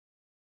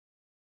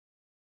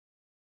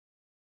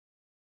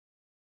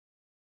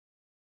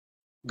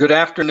Good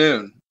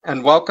afternoon,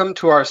 and welcome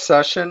to our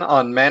session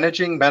on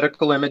managing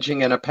medical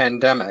imaging in a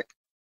pandemic,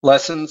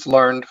 lessons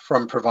learned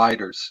from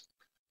providers.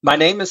 My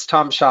name is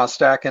Tom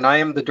Shostak, and I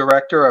am the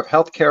Director of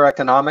Healthcare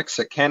Economics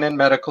at Canon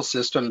Medical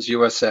Systems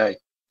USA.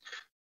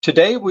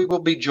 Today, we will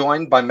be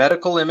joined by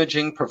medical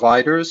imaging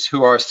providers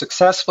who are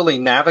successfully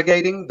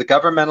navigating the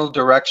governmental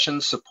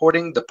direction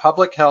supporting the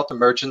public health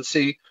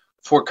emergency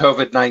for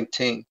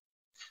COVID-19.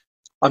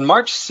 On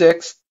March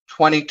 6,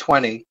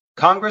 2020,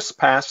 Congress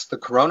passed the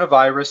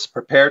Coronavirus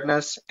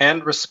Preparedness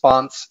and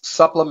Response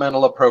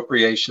Supplemental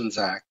Appropriations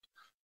Act,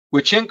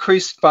 which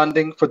increased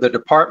funding for the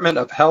Department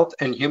of Health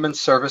and Human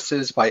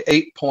Services by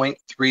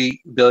 $8.3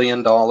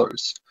 billion.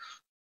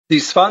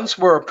 These funds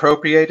were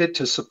appropriated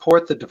to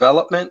support the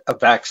development of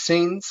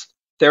vaccines,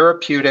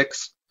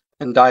 therapeutics,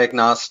 and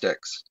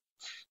diagnostics.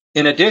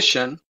 In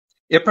addition,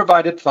 it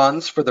provided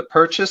funds for the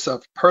purchase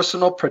of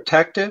personal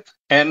protective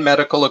and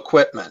medical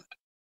equipment,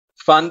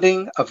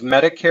 funding of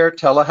Medicare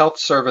telehealth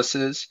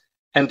services,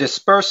 and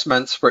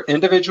disbursements for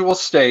individual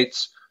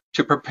states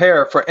to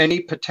prepare for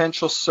any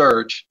potential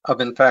surge of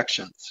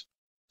infections.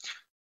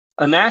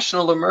 A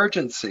national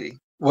emergency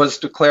was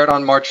declared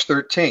on March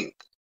 13th,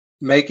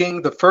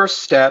 making the first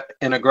step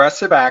in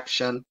aggressive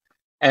action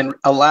and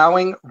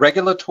allowing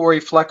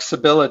regulatory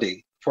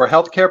flexibility for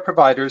healthcare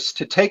providers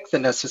to take the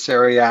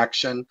necessary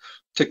action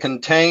to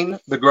contain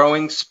the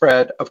growing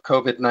spread of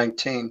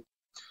COVID-19.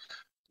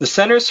 The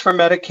Centers for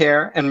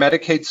Medicare and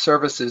Medicaid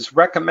Services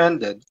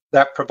recommended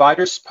that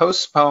providers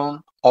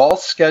postpone all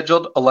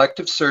scheduled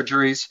elective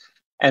surgeries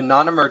and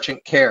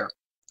non-emergent care.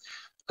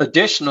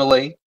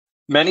 Additionally,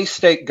 many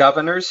state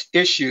governors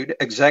issued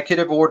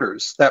executive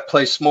orders that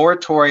place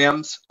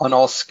moratoriums on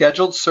all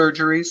scheduled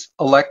surgeries,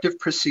 elective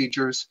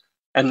procedures,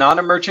 and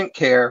non-emergent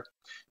care,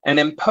 and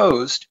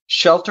imposed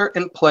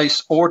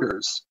shelter-in-place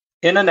orders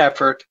in an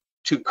effort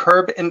to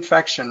curb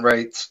infection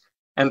rates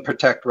and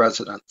protect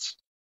residents.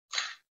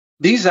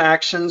 These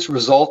actions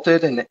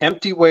resulted in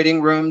empty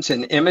waiting rooms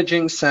in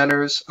imaging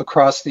centers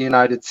across the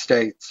United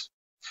States.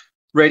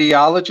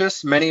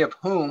 Radiologists, many of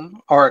whom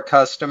are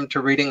accustomed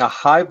to reading a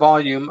high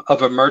volume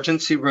of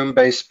emergency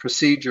room-based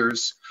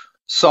procedures,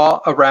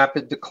 saw a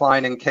rapid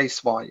decline in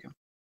case volume.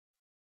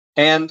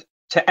 And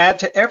to add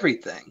to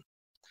everything,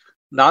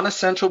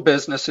 non-essential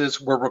businesses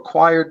were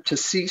required to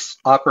cease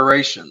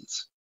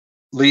operations,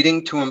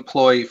 leading to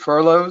employee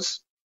furloughs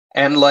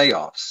and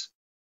layoffs,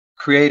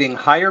 creating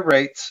higher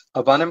rates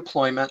of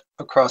unemployment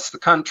across the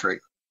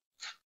country.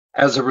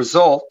 As a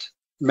result,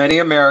 many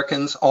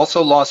Americans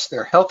also lost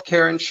their health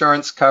care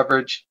insurance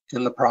coverage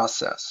in the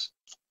process.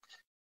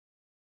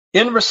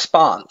 In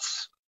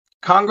response,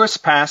 Congress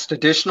passed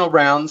additional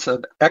rounds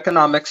of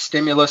economic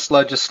stimulus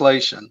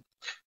legislation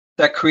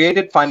that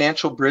created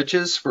financial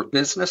bridges for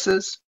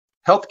businesses,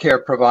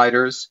 healthcare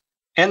providers,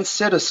 and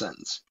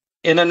citizens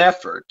in an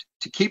effort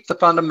to keep the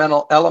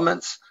fundamental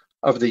elements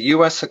of the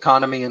U.S.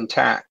 economy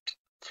intact.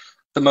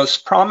 The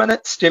most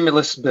prominent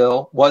stimulus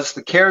bill was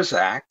the CARES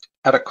Act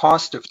at a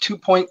cost of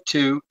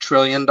 $2.2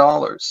 trillion.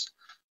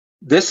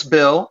 This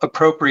bill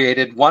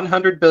appropriated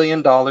 $100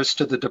 billion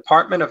to the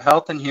Department of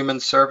Health and Human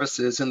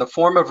Services in the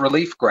form of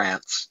relief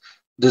grants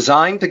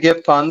designed to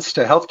give funds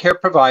to healthcare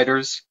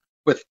providers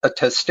with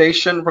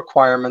attestation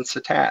requirements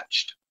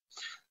attached.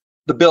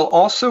 The bill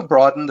also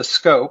broadened the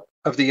scope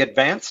of the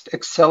Advanced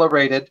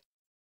Accelerated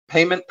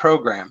Payment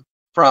Program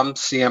from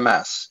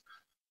CMS,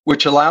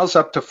 which allows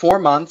up to 4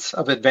 months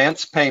of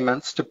advance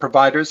payments to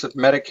providers of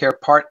Medicare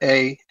Part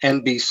A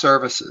and B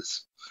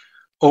services.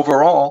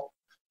 Overall,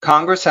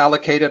 Congress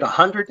allocated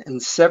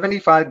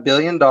 $175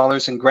 billion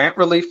in grant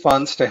relief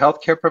funds to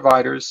healthcare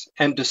providers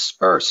and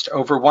dispersed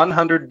over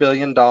 $100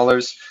 billion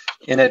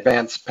in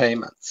advance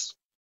payments.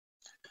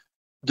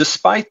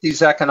 Despite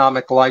these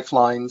economic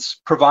lifelines,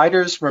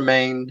 providers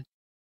remain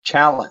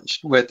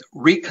challenged with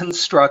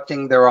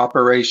reconstructing their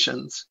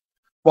operations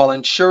while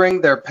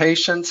ensuring their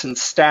patients and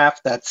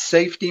staff that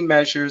safety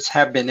measures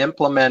have been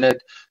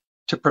implemented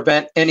to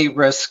prevent any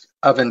risk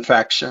of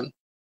infection.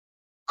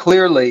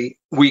 Clearly,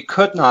 we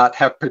could not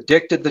have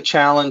predicted the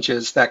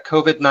challenges that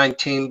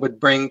COVID-19 would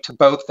bring to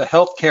both the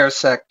healthcare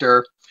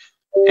sector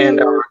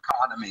and our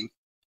economy.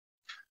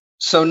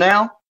 So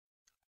now,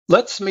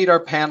 let's meet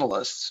our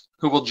panelists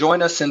who will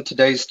join us in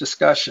today's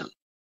discussion.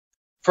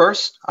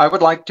 First, I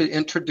would like to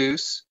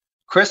introduce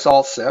Chris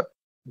Alsip,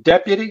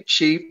 Deputy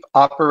Chief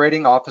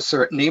Operating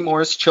Officer at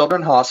Nemours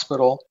Children's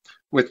Hospital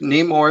with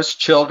Nemours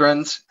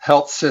Children's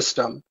Health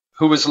System,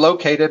 who is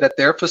located at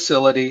their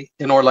facility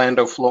in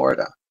Orlando,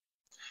 Florida.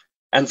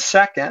 And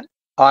second,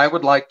 I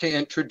would like to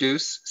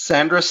introduce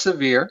Sandra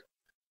Severe,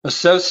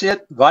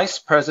 Associate Vice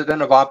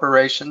President of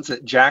Operations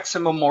at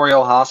Jackson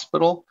Memorial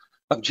Hospital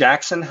of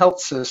Jackson Health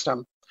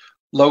System,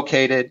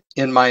 located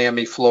in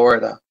Miami,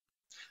 Florida.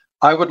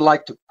 I would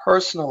like to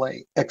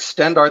personally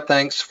extend our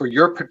thanks for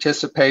your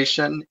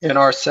participation in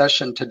our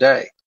session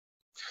today.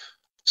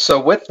 So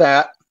with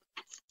that,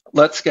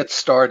 let's get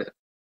started.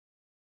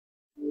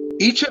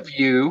 Each of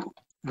you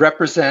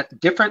represent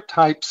different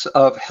types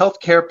of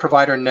healthcare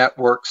provider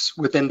networks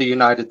within the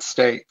United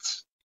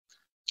States.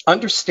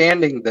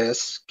 Understanding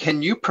this,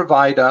 can you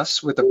provide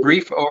us with a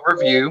brief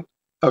overview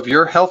of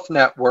your health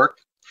network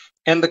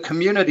and the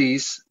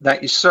communities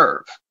that you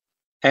serve?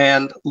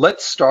 And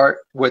let's start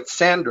with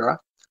Sandra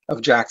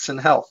of Jackson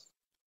Health.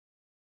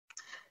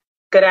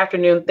 Good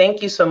afternoon.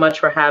 Thank you so much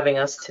for having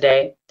us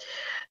today.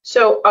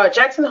 So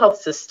Jackson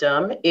Health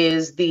System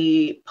is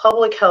the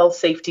public health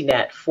safety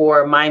net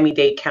for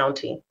Miami-Dade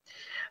County.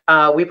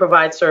 We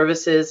provide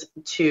services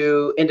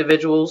to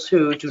individuals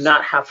who do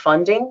not have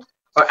funding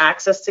or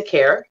access to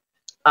care,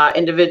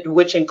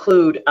 which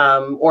include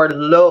or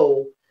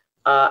low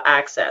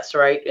access,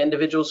 right?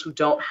 Individuals who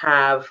don't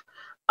have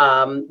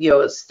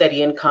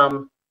steady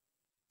income,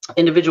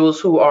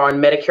 individuals who are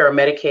on Medicare or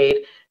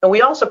Medicaid. And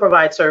we also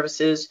provide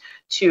services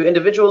to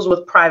individuals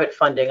with private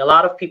funding. A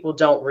lot of people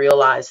don't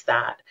realize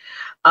that.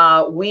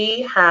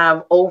 We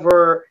have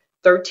over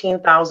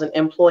 13,000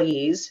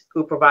 employees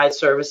who provide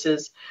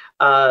services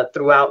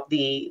throughout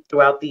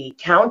the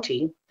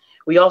county.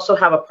 We also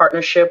have a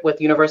partnership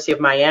with University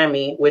of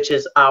Miami, which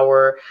is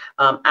our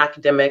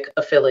academic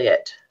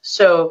affiliate.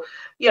 So,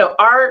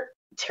 our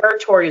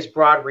territory is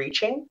broad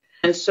reaching.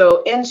 And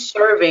so in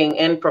serving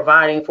and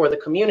providing for the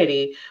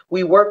community,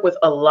 we work with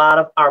a lot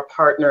of our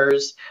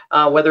partners,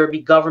 whether it be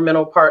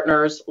governmental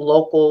partners,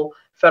 local,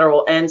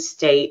 federal, and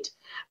state,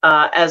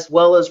 as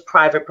well as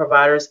private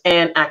providers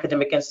and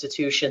academic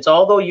institutions.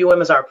 Although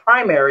UM is our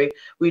primary,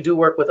 we do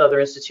work with other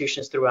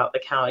institutions throughout the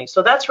county.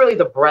 So that's really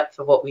the breadth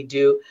of what we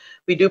do.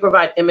 We do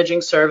provide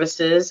imaging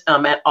services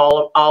at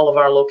all of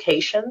our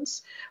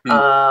locations.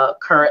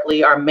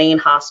 Currently, our main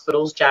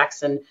hospitals,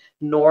 Jackson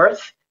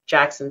North,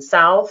 Jackson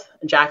South,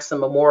 Jackson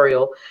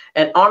Memorial.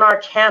 And on our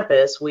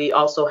campus, we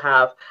also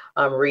have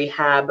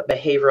rehab,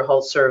 behavioral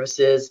health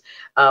services.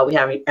 We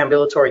have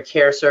ambulatory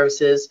care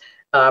services,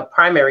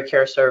 primary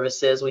care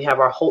services. We have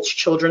our Holtz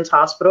Children's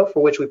Hospital,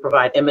 for which we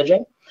provide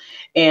imaging.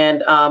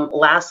 And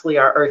lastly,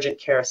 our urgent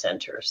care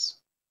centers.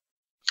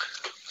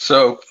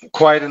 So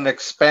quite an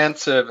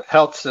expansive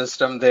health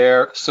system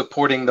there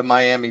supporting the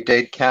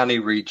Miami-Dade County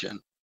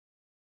region.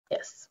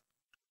 Yes.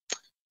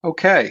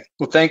 Okay.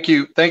 Well, thank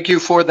you. Thank you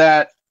for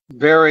that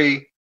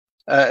very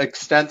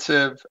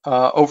extensive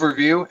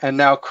overview. And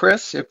now,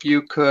 Chris, if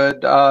you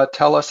could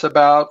tell us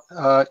about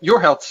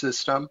your health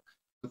system,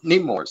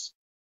 Nemours.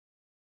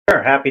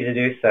 Sure, happy to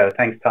do so.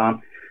 Thanks,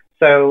 Tom.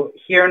 So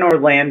here in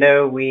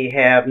Orlando, we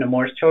have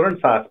Nemours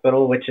Children's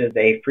Hospital, which is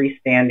a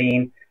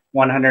freestanding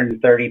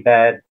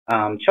 130-bed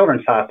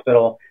children's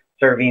hospital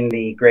serving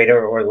the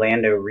greater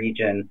Orlando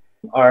region.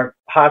 Our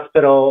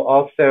hospital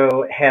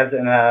also has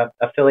an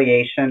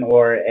affiliation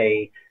or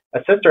a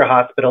sister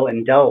hospital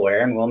in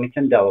Delaware, in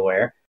Wilmington,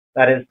 Delaware.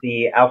 That is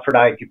the Alfred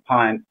I.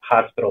 DuPont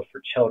Hospital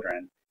for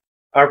Children.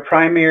 Our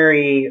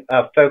primary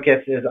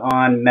focus is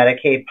on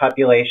Medicaid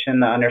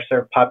population, the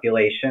underserved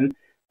population.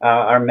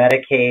 Our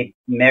Medicaid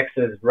mix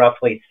is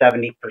roughly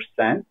 70%.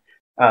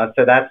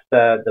 So that's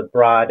the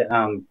broad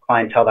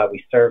clientele that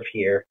we serve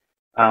here.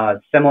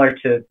 Similar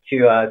to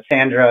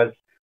Sandra's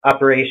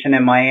operation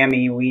in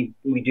Miami, we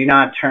do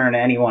not turn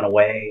anyone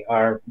away.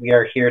 We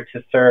are here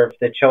to serve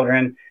the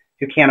children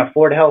who can't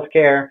afford health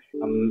care.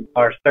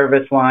 Our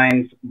service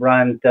lines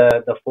run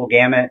the full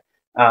gamut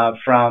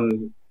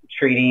from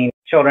treating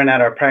children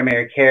at our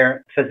primary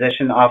care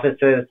physician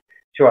offices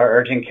to our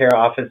urgent care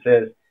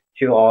offices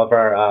to all of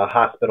our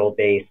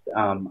hospital-based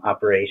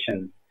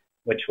operations,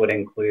 which would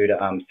include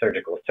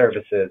surgical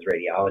services,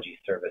 radiology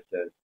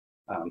services,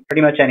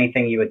 pretty much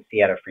anything you would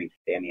see at a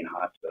freestanding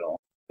hospital.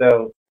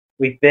 So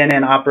we've been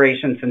in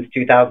operation since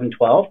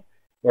 2012.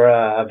 We're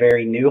a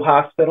very new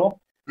hospital.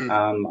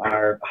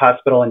 Our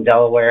hospital in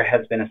Delaware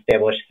has been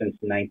established since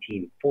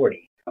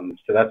 1940.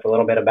 So that's a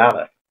little bit about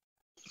us.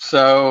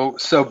 So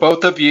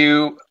both of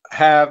you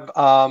have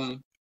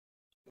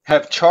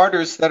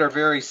charters that are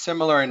very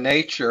similar in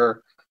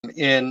nature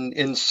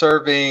in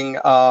serving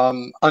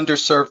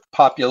underserved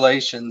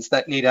populations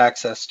that need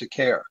access to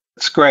care.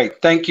 It's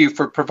great. Thank you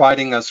for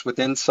providing us with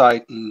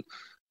insight and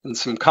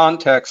some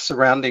context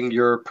surrounding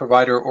your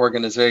provider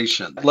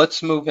organization.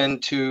 Let's move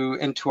into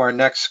our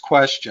next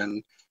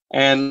question.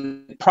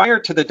 And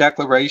prior to the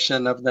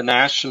declaration of the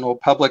national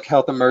public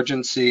health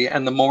emergency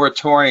and the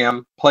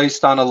moratorium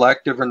placed on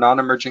elective or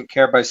non-emergent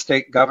care by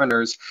state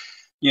governors,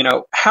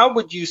 how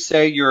would you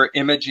say your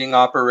imaging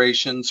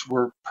operations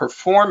were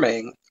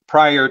performing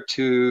prior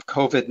to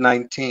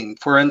COVID-19?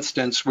 For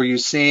instance, were you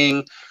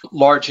seeing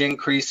large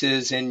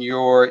increases in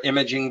your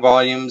imaging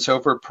volumes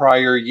over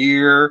prior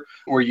year?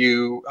 Were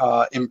you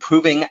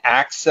improving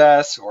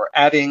access or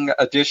adding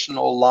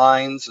additional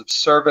lines of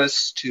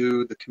service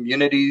to the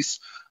communities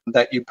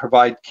that you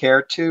provide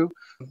care to?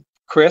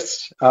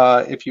 Chris,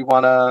 if you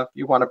wanna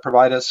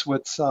provide us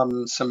with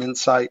some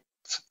insight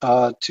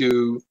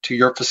to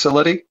your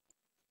facility.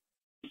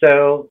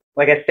 So,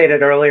 like I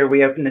stated earlier,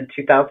 we opened in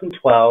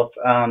 2012.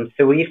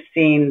 So we've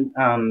seen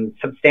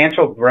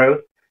substantial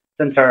growth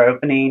since our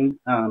opening,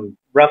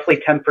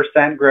 roughly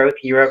 10% growth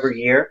year over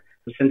year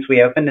since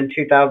we opened in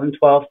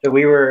 2012. So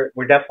we're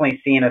definitely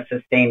seeing a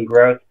sustained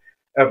growth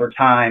over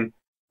time.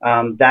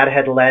 That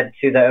had led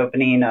to the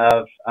opening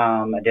of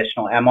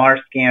additional MR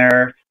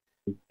scanners,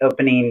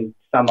 opening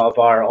some of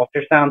our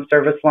ultrasound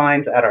service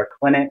lines at our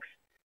clinics.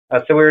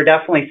 So we were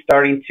definitely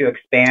starting to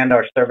expand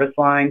our service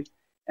lines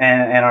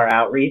and our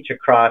outreach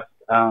across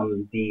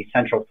the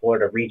Central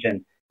Florida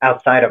region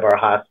outside of our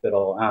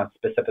hospital,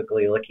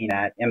 specifically looking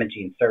at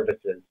imaging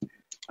services.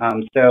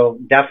 So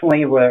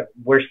definitely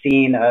we're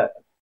seeing a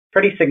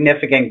pretty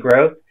significant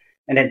growth,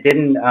 and it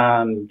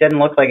didn't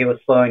look like it was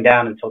slowing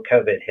down until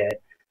COVID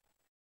hit.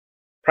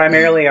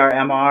 Primarily our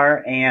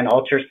MR and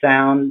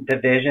ultrasound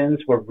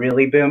divisions were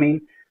really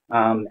booming,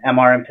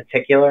 MR in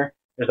particular.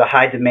 There's a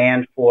high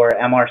demand for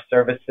MR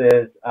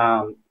services,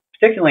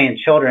 particularly in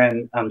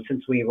children,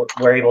 since we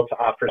were able to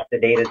offer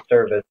sedated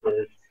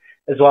services,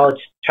 as well as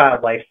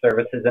child life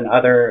services and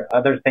other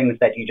things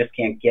that you just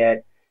can't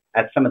get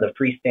at some of the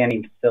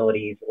freestanding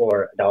facilities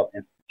or adult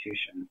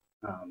institutions.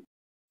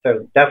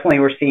 So definitely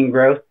we're seeing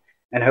growth,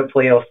 and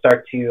hopefully it'll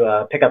start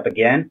to pick up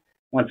again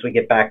once we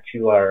get back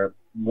to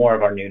more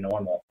of our new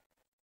normal.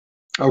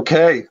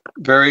 Okay,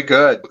 very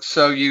good.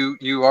 So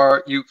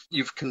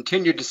you've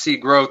continued to see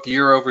growth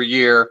year over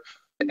year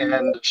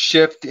and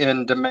shift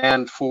in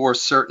demand for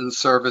certain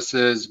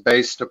services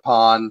based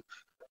upon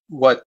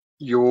what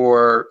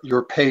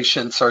your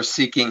patients are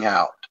seeking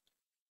out.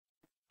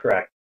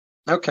 Correct.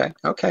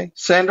 Okay.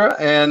 Sandra,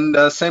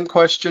 and same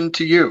question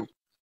to you.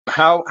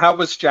 How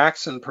was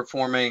Jackson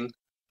performing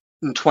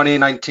in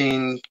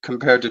 2019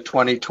 compared to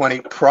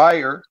 2020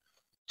 prior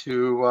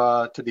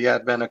to the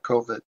advent of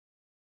COVID?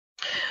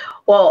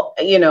 Well,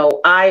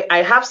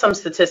 I have some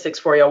statistics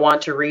for you I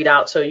want to read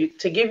out. So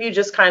to give you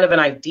just kind of an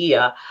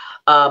idea,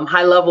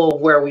 high level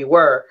of where we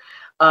were.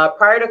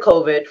 Prior to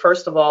COVID,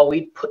 first of all,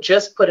 we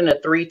just put in a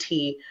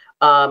 3T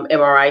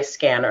MRI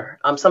scanner,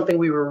 something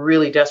we were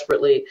really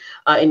desperately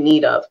in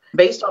need of.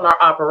 Based on our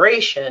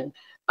operation,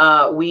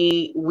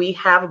 we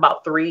have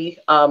about 3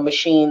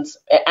 machines.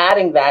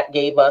 Adding that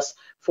gave us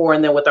 4,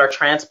 and then with our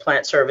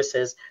transplant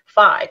services,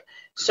 5.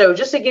 So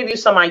just to give you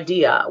some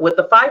idea, with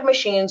the 5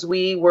 machines,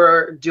 we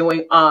were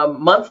doing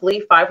monthly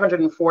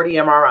 540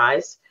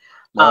 MRIs.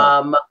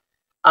 Wow.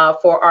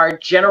 For our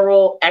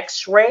general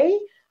X-ray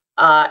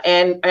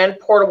and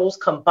portables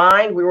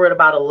combined, we were at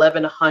about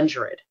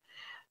 1,100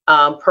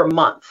 per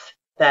month,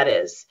 that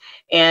is.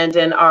 And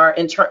in our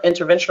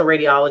interventional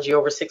radiology,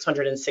 over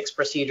 606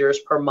 procedures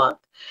per month.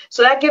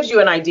 So that gives you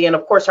an idea. And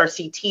of course, our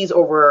CTs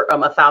over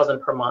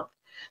 1,000 per month.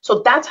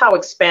 So that's how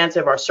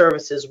expansive our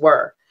services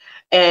were.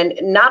 And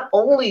not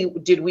only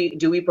do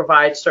we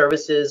provide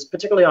services,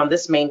 particularly on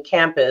this main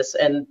campus,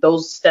 and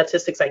those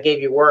statistics I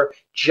gave you were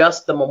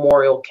just the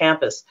Memorial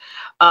campus,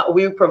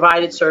 we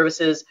provided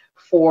services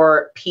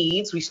for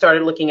peds. We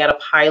started looking at a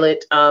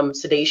pilot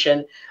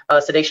sedation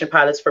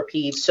pilots for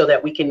peds so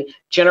that we can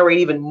generate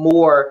even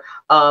more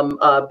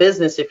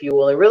business, if you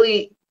will, and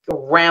really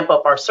ramp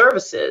up our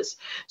services.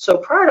 So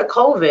prior to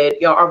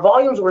COVID, our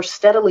volumes were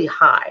steadily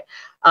high.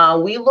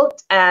 We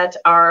looked at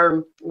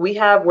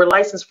we're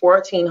licensed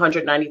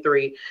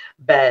 1,493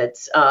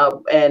 beds,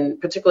 and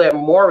particularly at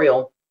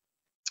Memorial,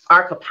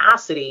 our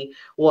capacity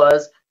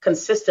was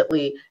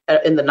consistently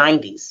in the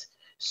 90s.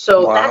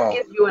 So wow. That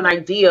gives you an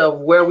idea of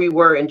where we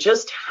were and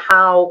just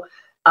how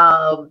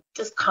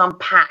just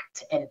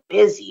compact and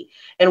busy.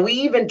 And we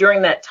even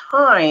during that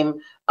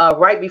time,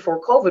 right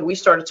before COVID, we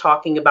started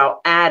talking about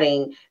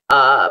adding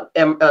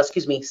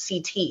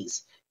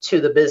CTs to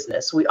the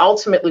business.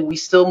 We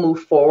still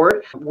move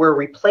forward. We're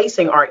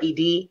replacing our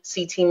ED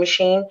CT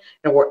machine,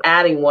 and we're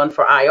adding one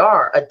for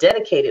IR, a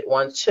dedicated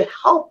one, to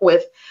help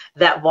with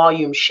that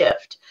volume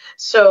shift.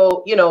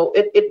 So,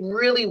 it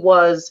really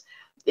was,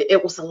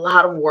 it was a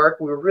lot of work.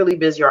 We were really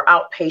busy. Our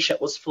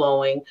outpatient was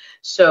flowing.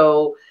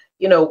 So,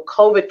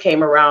 COVID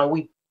came around,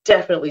 we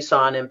definitely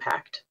saw an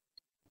impact.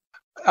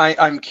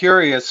 I'm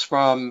curious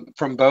from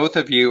both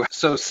of you.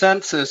 So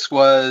census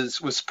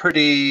was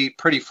pretty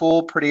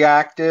full, pretty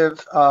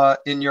active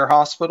in your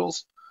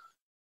hospitals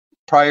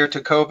prior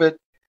to COVID?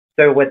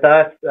 So with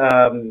us,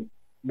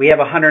 we have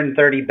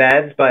 130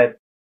 beds, but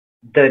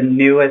the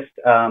newest,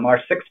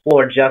 our 6th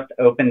floor just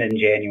opened in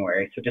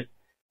January. So just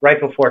right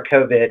before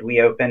COVID,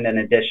 we opened an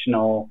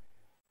additional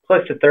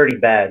close to 30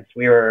 beds.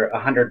 We were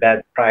 100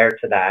 beds prior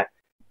to that.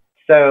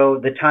 So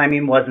the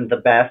timing wasn't the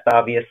best,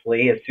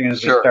 obviously. As soon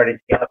as we started to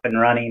get up and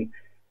running,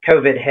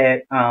 COVID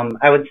hit.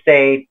 I would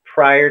say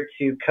prior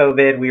to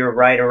COVID, we were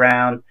right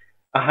around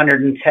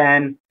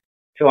 110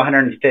 to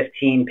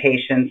 115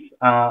 patients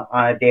on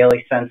a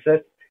daily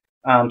census.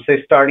 So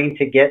starting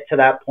to get to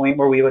that point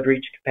where we would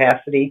reach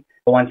capacity.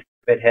 Once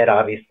COVID hit,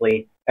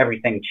 obviously,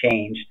 everything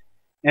changed.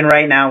 And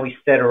right now we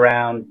sit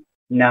around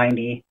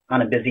 90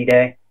 on a busy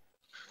day.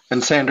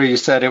 And Sandra, you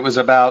said it was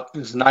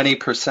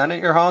 90% at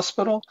your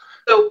hospital?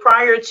 So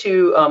prior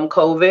to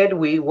COVID,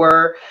 we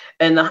were,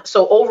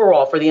 so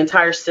overall for the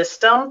entire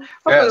system,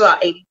 probably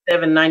about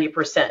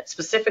 87–90%.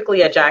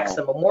 Specifically at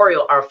Jackson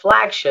Memorial, our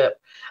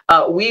flagship,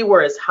 we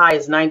were as high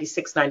as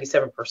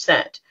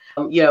 96–97%.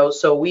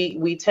 So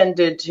we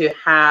tended to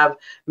have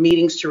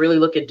meetings to really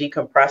look at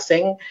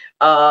decompressing,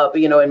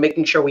 and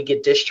making sure we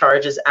get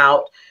discharges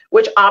out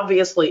which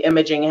obviously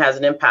imaging has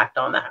an impact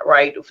on that,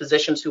 right?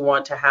 Physicians who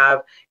want to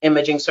have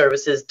imaging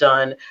services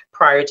done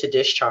prior to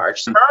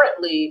discharge.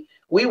 Currently,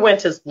 we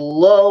went as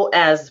low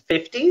as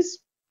 50s,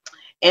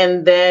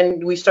 and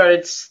then we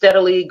started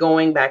steadily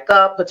going back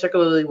up,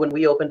 particularly when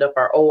we opened up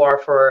our OR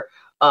for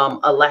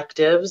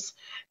electives.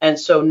 And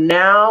so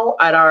now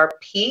at our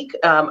peak,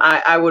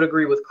 I would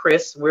agree with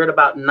Chris, we're at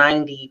about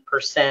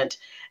 90%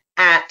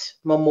 at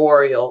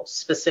Memorial,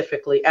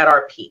 specifically at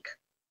our peak.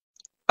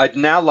 I'd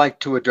now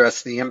like to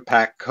address the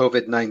impact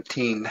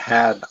COVID-19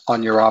 had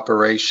on your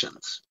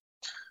operations.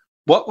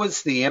 What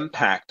was the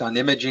impact on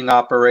imaging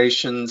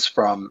operations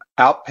from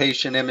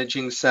outpatient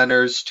imaging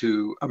centers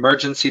to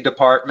emergency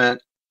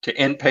department to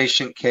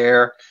inpatient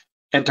care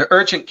and to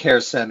urgent care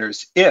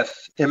centers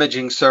if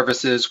imaging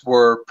services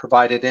were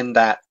provided in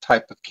that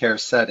type of care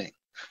setting?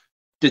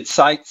 Did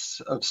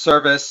sites of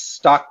service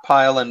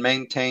stockpile and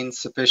maintain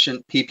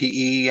sufficient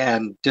PPE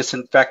and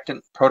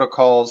disinfectant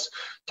protocols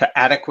to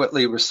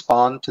adequately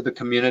respond to the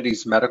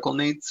community's medical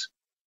needs?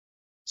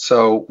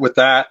 So with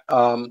that,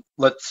 I'll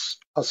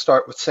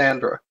start with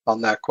Sandra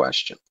on that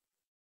question.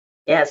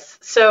 Yes.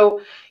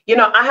 So,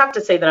 I have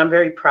to say that I'm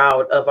very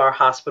proud of our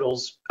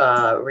hospital's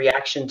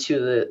reaction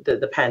to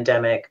the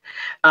pandemic.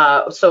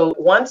 So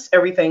once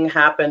everything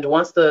happened,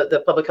 once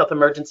the public health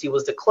emergency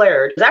was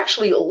declared, it was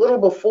actually a little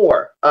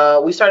before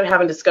we started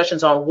having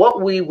discussions on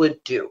what we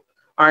would do.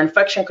 Our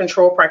infection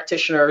control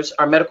practitioners,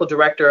 our medical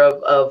director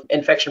of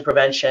infection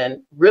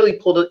prevention really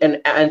pulled it, and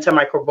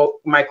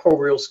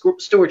antimicrobial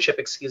stewardship,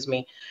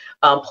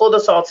 pulled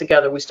us all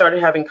together. We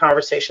started having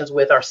conversations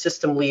with our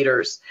system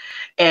leaders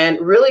and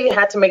really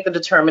had to make the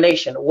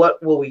determination,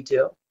 what will we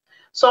do?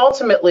 So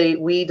ultimately,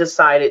 we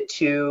decided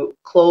to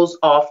close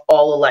off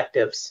all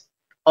electives,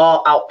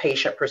 all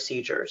outpatient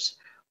procedures.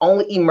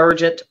 Only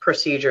emergent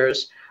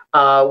procedures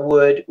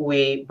would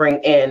we bring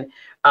in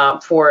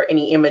for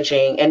any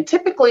imaging. And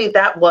typically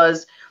that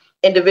was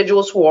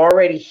individuals who are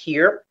already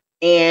here,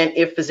 and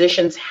if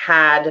physicians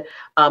had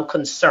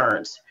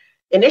concerns.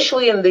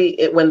 Initially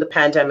when the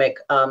pandemic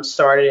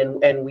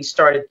started and we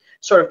started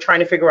sort of trying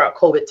to figure out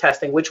COVID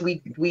testing, which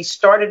we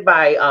started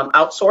by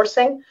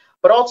outsourcing,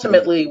 but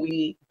ultimately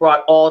we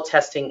brought all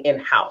testing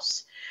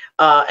in-house.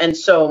 And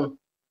so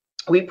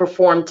we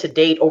performed to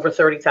date over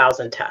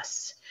 30,000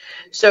 tests.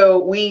 So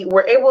we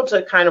were able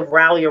to kind of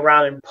rally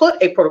around and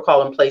put a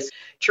protocol in place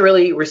to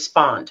really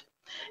respond.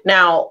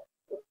 Now,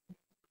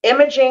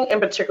 imaging in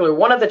particular,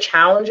 one of the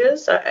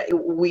challenges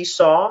we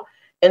saw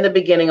in the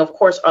beginning, of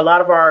course, a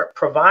lot of our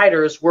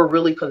providers were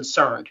really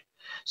concerned.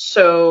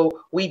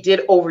 So we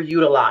did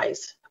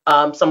overutilize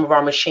some of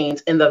our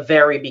machines in the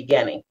very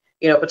beginning,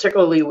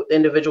 particularly with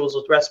individuals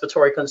with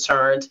respiratory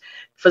concerns.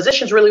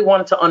 Physicians really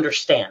wanted to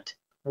understand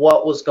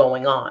what was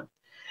going on.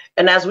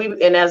 And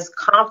as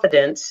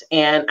confidence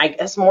and I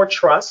guess more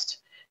trust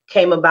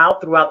came about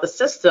throughout the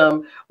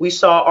system, we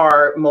saw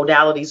our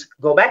modalities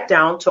go back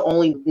down to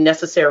only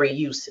necessary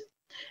use.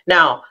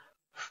 Now,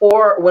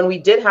 for when we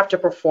did have to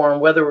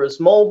perform, whether it was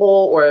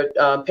mobile or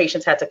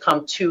patients had to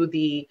come to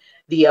the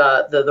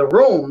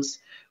rooms,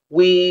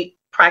 we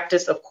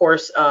practiced, of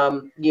course,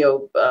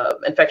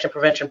 infection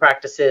prevention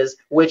practices,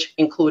 which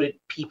included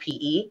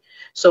PPE.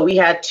 So we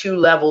had two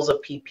levels of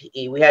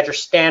PPE. We had your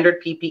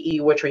standard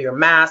PPE, which are your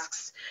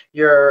masks,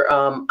 your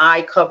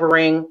eye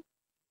covering,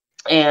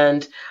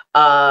 and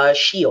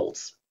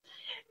shields,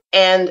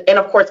 and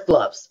of course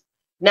gloves.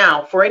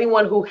 Now, for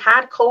anyone who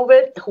had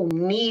COVID, who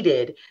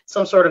needed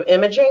some sort of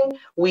imaging,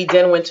 we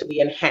then went to the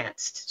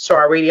enhanced. So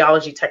our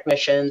radiology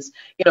technicians,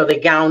 they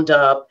gowned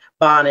up,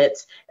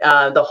 bonnets,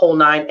 the whole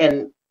nine.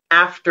 And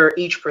after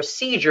each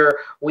procedure,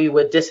 we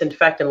would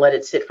disinfect and let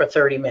it sit for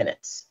 30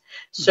 minutes.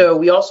 So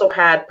we also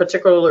had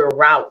particular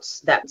routes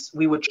that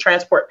we would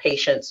transport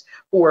patients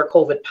who were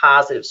COVID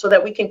positive so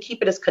that we can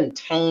keep it as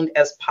contained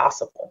as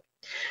possible.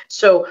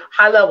 So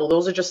high level,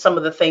 those are just some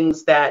of the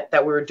things that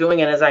we were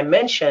doing. And as I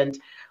mentioned,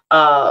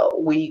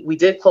 we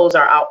did close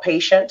our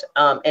outpatient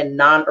and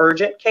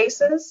non-urgent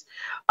cases.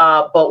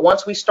 But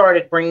once we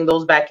started bringing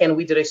those back in,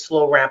 we did a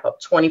slow ramp up,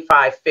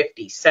 25,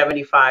 50,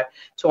 75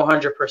 to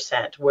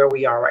 100% where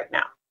we are right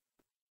now.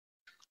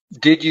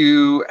 Did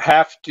you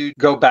have to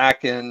go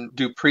back and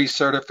do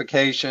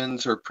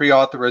pre-certifications or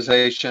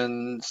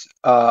pre-authorizations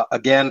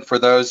again for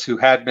those who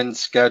had been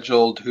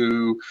scheduled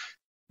who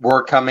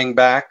were coming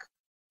back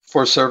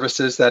for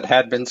services that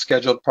had been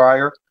scheduled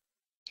prior?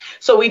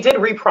 So we did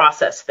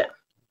reprocess them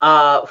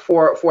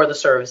for the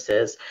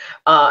services.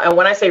 And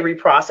when I say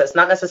reprocess,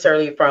 not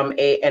necessarily from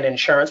an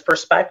insurance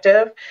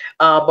perspective,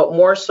 but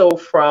more so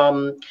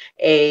from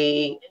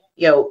ensuring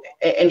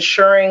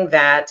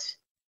that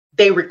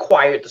they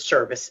required the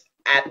service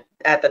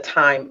at the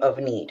time of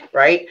need,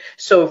 right?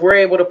 So if we're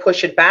able to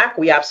push it back,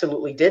 we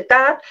absolutely did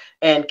that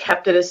and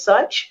kept it as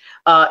such.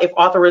 If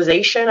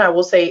authorization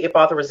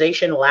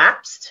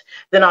lapsed,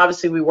 then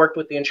obviously we worked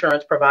with the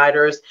insurance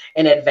providers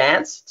in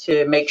advance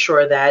to make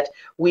sure that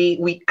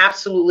we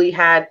absolutely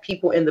had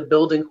people in the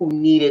building who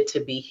needed to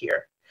be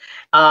here.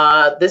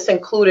 This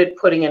included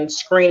putting in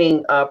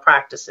screening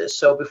practices.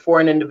 So before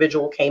an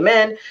individual came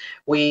in,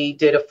 we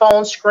did a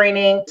phone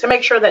screening to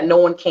make sure that no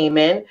one came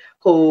in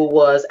who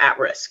was at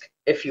risk,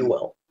 if you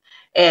will.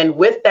 And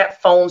with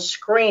that phone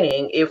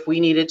screening, if we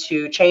needed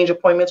to change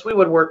appointments, we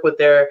would work with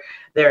their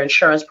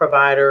insurance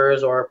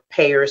providers or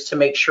payers to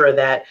make sure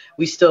that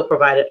we still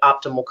provided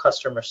optimal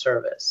customer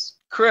service.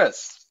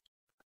 Chris,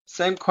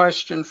 same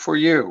question for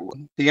you.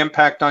 The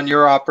impact on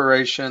your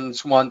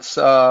operations once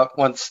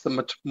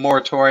the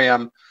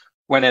moratorium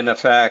went in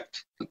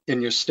effect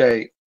in your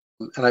state,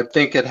 and I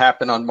think it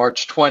happened on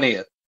March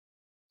 20th.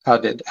 How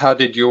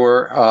did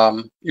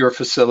your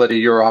facility,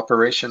 your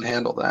operation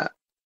handle that?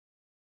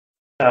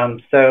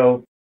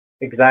 So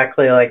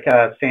exactly like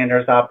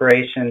Sandra's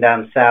operation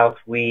down south,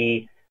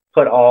 we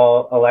put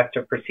all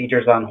elective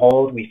procedures on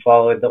hold. We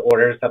followed the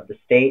orders of the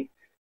state.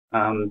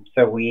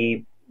 So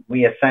we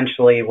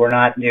essentially were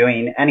not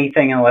doing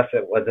anything unless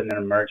it was an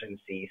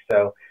emergency.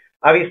 So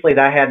obviously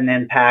that had an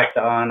impact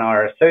on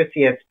our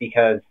associates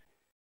because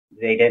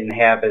they didn't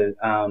have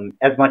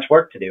as much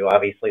work to do.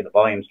 Obviously the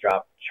volumes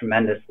dropped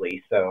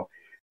tremendously. So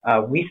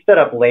we stood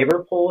up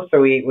labor pools.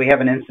 So we have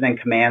an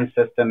incident command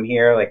system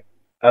here, like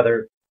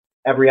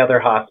every other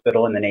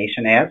hospital in the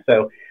nation has.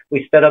 So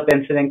we stood up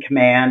incident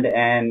command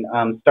and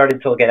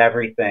started to look at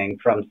everything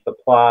from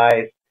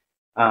supplies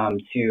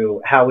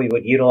to how we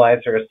would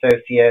utilize our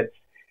associates.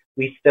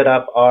 We stood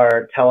up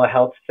our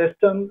telehealth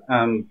system.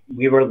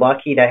 We were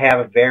lucky to have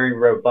a very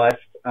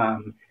robust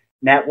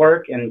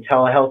network and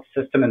telehealth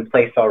system in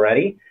place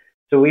already.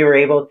 So we were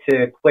able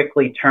to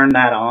quickly turn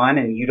that on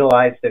and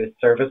utilize those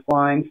service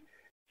lines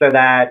so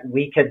that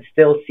we could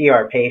still see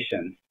our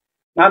patients.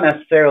 Not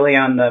necessarily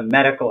on the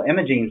medical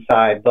imaging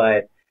side,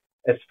 but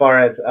as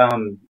far as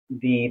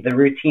the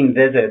routine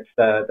visits,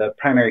 the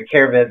primary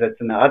care visits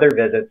and the other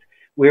visits,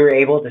 we were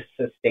able to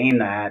sustain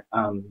that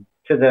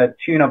to the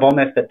tune of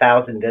almost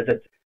 1,000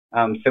 visits.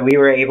 So we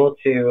were able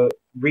to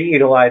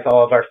reutilize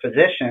all of our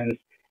physicians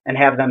and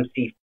have them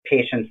see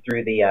patients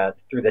through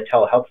the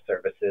telehealth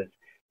services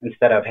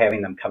instead of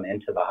having them come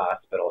into the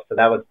hospital. So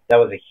that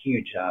was a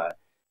huge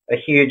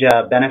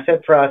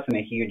benefit for us and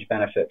a huge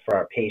benefit for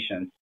our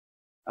patients.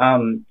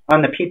 On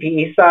the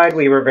PPE side,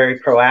 we were very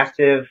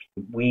proactive.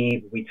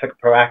 We took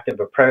a proactive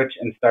approach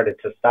and started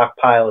to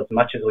stockpile as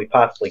much as we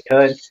possibly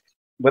could.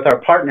 With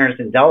our partners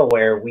in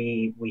Delaware,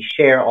 we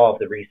share all of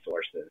the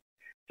resources.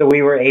 So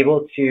we were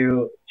able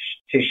to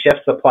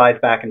shift supplies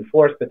back and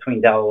forth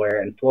between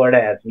Delaware and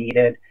Florida as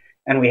needed.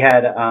 And we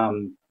had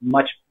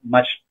much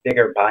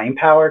bigger buying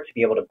power to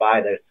be able to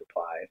buy those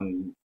supplies.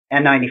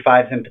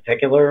 N95s in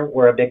particular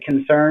were a big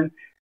concern.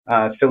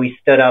 So we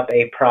stood up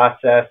a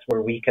process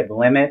where we could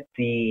limit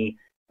the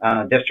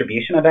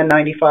distribution of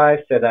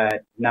N95s so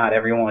that not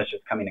everyone was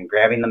just coming and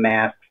grabbing the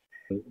masks.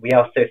 We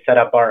also set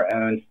up our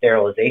own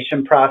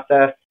sterilization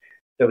process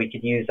so we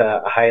could use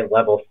a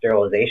high-level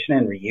sterilization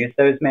and reuse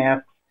those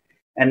masks.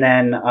 And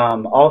then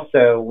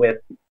also with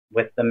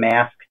the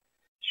mask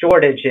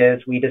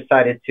shortages, we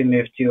decided to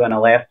move to an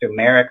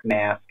elastomeric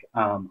mask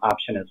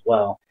option as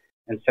well.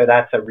 And so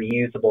that's a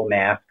reusable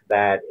mask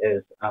that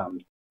is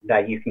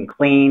that you can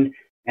clean,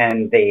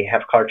 and they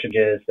have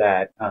cartridges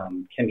that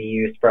can be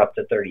used for up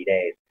to 30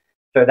 days.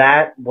 So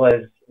that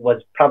was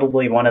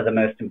probably one of the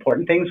most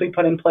important things we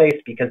put in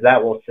place because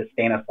that will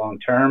sustain us long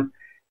term.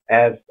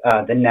 As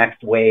the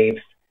next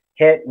waves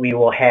hit, we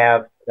will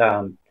have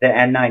the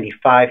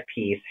N95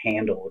 piece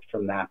handled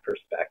from that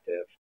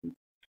perspective.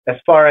 As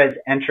far as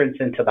entrance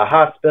into the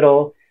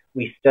hospital,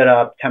 we stood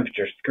up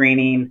temperature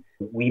screening.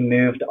 We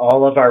moved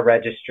all of our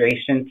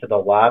registration to the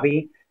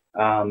lobby.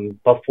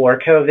 Before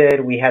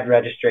COVID, we had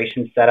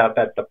registration set up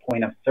at the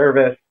point of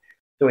service.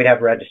 So we'd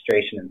have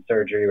registration in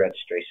surgery,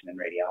 registration in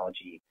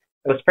radiology.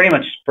 It was pretty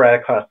much spread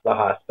across the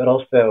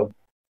hospital. So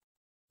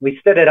we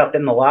stood it up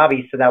in the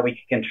lobby so that we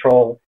could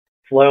control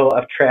flow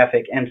of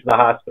traffic into the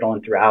hospital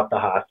and throughout the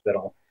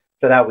hospital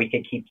so that we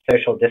could keep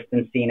social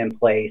distancing in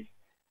place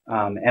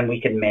and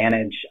we could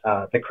manage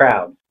the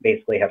crowd,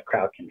 basically have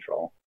crowd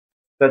control.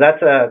 So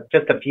that's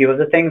just a few of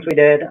the things we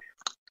did.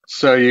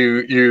 So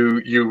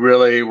you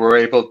really were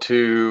able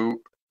to,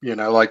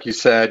 like you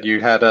said, you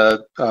had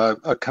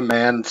a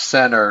command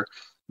center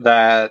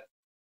that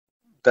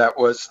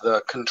was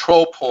the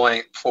control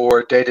point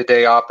for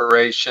day-to-day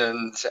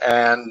operations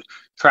and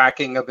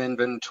tracking of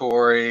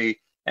inventory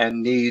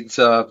and needs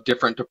of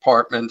different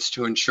departments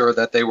to ensure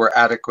that they were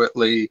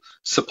adequately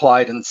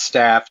supplied and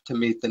staffed to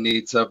meet the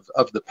needs of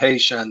the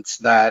patients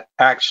that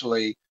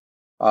actually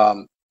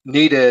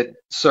needed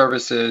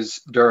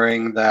services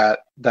during that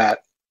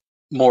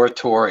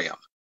moratorium.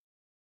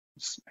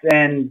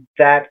 And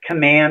that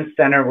command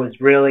center was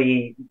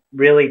really,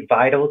 really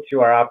vital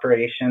to our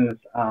operations.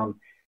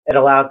 It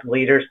allowed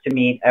leaders to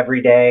meet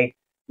every day.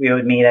 We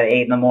would meet at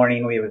 8 in the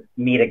morning. We would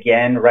meet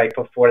again right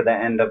before the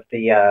end of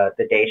the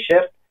day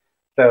shift.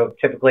 So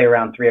typically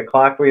around 3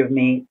 o'clock we would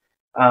meet.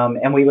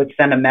 And we would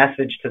send a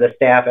message to the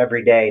staff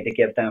every day to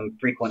give them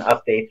frequent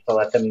updates to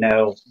let them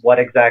know what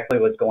exactly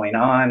was going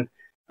on.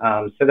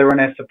 So there were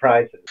no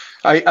surprises.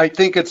 I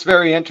think it's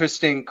very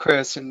interesting,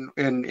 Chris,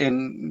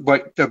 and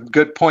what the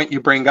good point you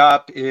bring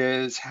up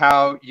is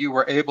how you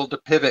were able to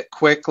pivot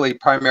quickly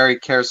primary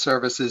care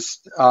services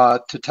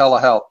to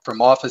telehealth,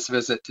 from office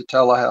visit to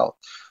telehealth.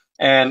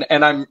 And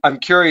I'm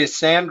curious,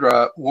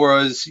 Sandra,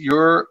 was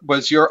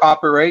your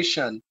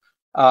operation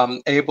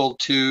able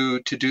to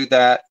do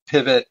that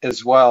pivot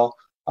as well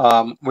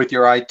with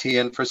your IT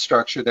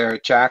infrastructure there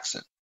at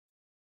Jackson?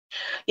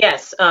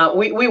 Yes,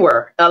 we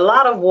were. A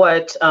lot of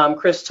what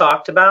Chris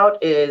talked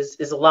about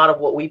is a lot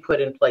of what we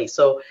put in place.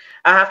 So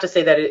I have to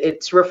say that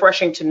it's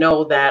refreshing to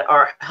know that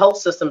our health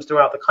systems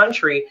throughout the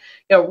country,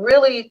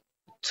 really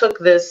took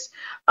this,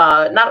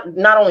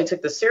 not only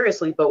took this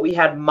seriously, but we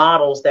had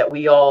models that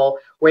we all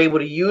were able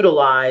to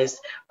utilize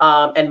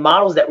and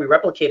models that we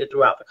replicated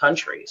throughout the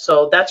country.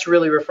 So that's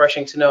really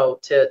refreshing to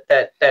know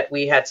that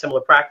we had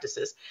similar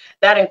practices.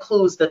 That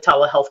includes the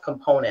telehealth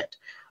component.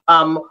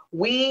 So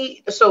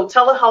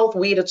telehealth,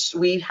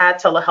 we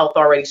had telehealth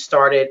already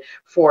started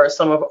for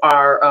some of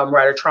our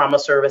rider trauma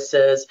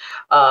services,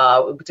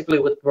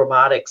 particularly with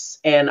robotics,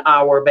 and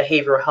our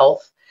behavioral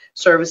health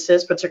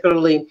services,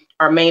 particularly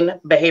our main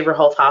behavioral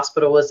health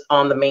hospital was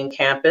on the main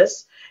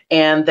campus,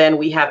 and then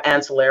we have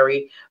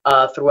ancillary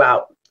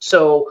throughout.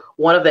 So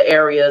one of the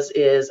areas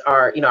is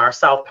our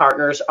South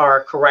partners,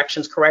 our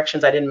corrections.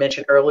 Corrections, I didn't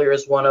mention earlier,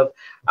 is one of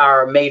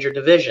our major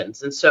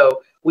divisions. And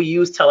so we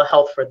use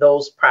telehealth for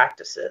those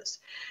practices.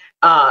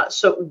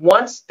 So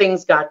once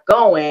things got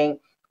going,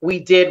 we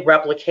did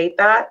replicate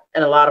that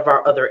in a lot of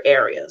our other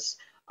areas.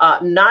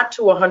 Not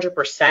to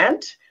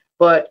 100%,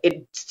 but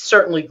it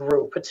certainly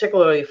grew,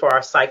 particularly for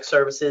our psych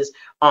services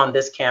on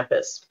this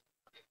campus.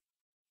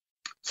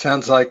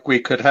 Sounds like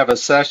we could have a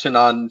session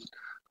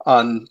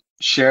on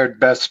shared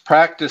best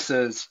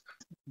practices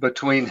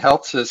between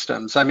health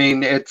systems. I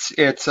mean,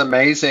 it's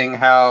amazing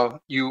how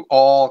you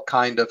all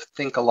kind of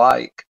think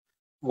alike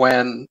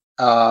when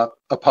a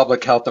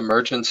public health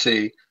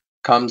emergency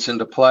comes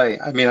into play.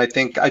 I mean, I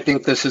think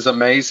this is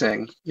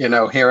amazing,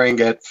 hearing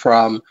it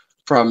from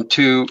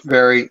two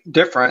very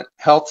different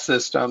health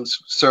systems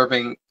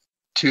serving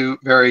two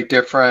very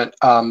different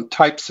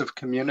types of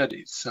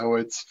communities. So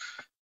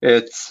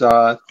it's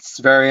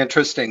very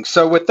interesting.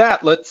 So with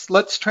that,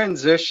 let's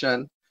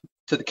transition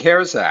to the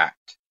CARES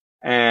Act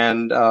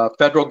and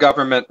federal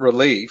government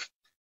relief.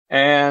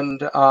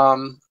 And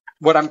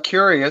what I'm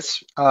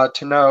curious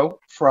to know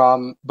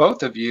from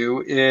both of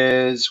you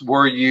is,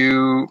 were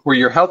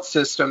your health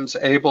systems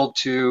able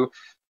to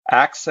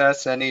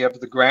access any of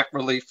the grant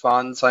relief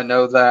funds? I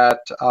know that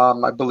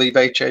I believe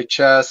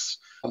HHS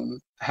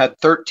had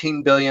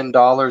 $13 billion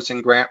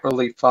in grant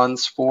relief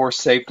funds for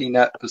safety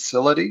net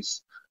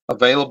facilities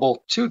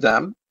available to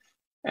them.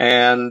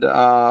 And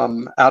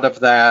out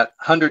of that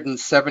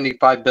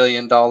 $175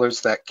 billion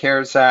that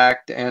CARES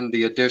Act and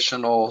the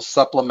additional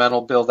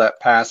supplemental bill that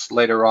passed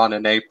later on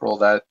in April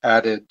that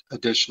added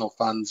additional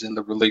funds in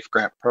the relief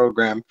grant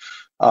program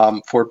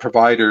for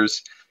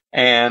providers.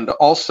 And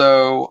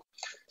also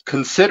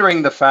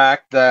considering the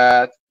fact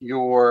that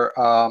your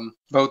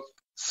both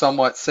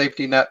somewhat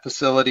safety net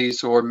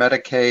facilities or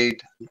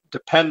Medicaid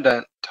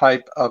dependent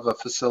type of a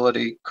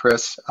facility,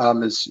 Chris,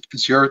 as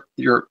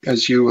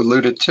you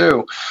alluded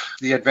to,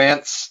 the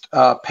advanced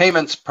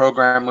payments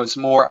program was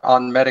more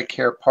on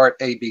Medicare Part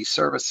A/B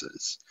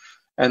services.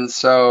 And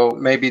so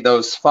maybe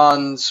those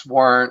funds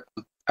weren't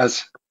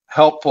as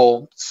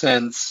helpful,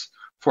 since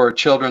for a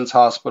children's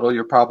hospital,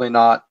 you're probably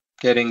not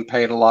getting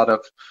paid a lot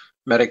of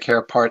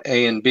Medicare Part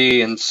A and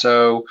B. And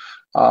so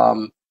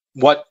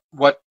what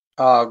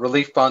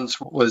relief funds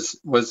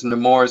was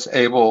Nemours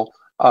able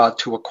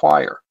to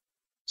acquire?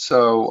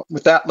 So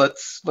with that,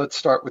 let's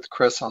start with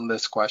Chris on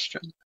this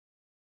question.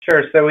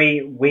 Sure. So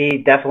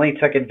we definitely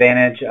took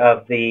advantage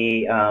of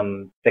the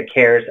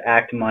CARES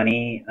Act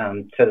money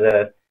to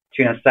the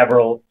tune of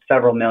several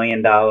 $1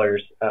 million.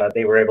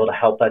 They were able to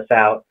help us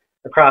out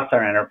across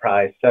our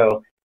enterprise.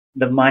 So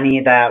the money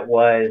that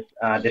was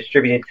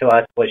distributed to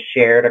us was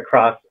shared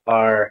across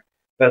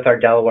both our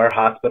Delaware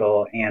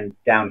hospital and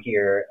down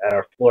here at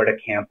our Florida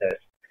campus.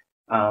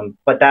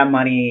 But that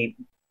money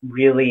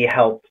really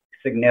helped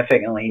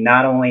significantly,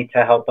 not only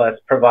to help us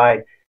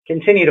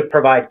continue to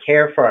provide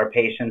care for our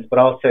patients, but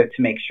also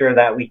to make sure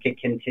that we could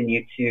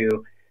continue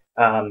to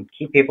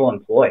keep people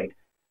employed.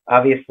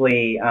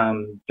 Obviously,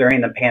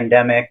 during the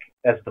pandemic,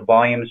 as the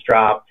volumes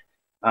dropped,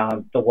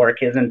 the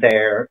work isn't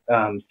there.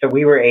 So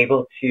we were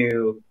able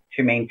to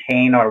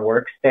maintain our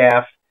work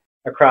staff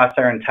across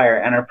our entire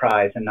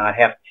enterprise and not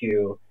have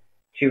to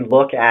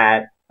look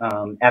at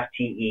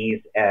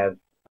FTEs as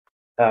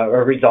a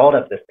result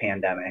of this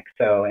pandemic.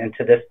 So, and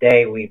to this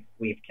day,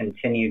 we've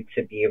continued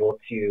to be able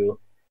to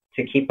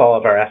keep all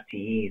of our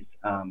FTEs.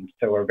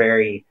 So we're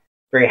very,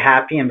 very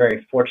happy and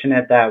very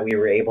fortunate that we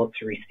were able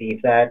to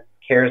receive that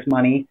CARES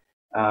money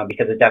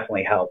because it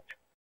definitely helped.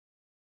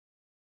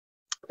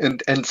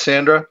 And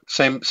Sandra,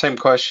 same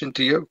question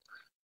to you.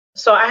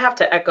 So I have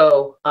to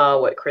echo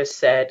what Chris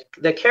said.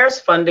 The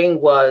CARES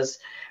funding was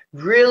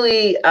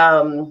really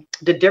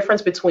the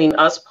difference between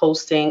us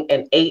posting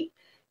an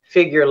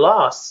 8-figure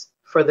loss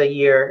for the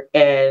year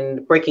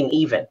and breaking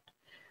even.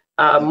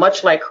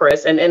 Much like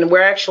Chris, and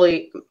we're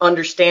actually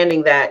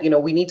understanding that,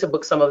 we need to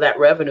book some of that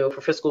revenue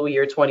for fiscal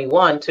year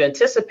 21 to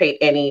anticipate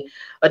any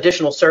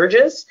additional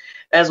surges,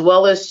 as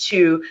well as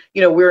to,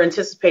 we're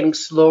anticipating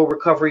slow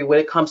recovery when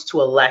it comes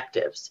to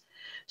electives.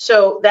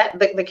 So that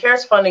the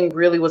CARES funding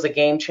really was a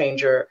game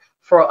changer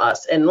for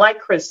us. And like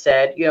Chris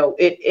said,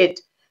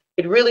 it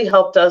really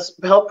help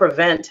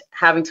prevent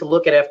having to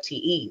look at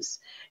FTEs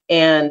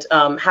and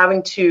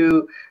having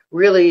to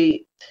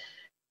really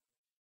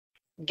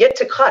get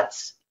to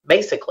cuts.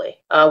 Basically,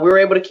 we were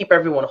able to keep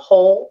everyone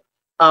whole,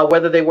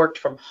 whether they worked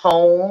from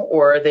home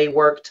or they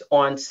worked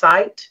on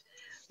site.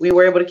 We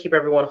were able to keep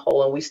everyone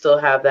whole, and we still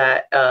have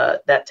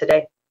that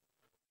today.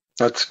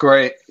 That's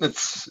great.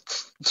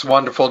 It's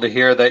wonderful to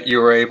hear that you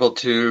were able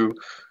to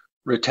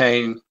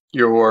retain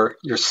your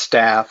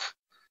staff,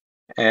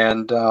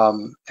 and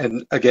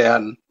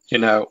again,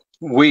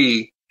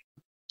 we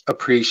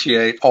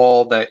appreciate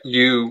all that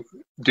you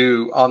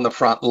do on the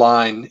front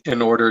line in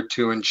order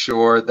to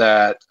ensure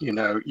that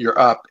you're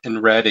up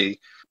and ready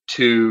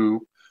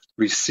to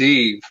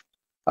receive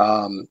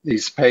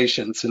these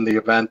patients in the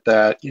event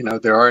that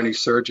there are any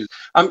surges.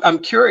 I'm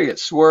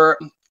curious, were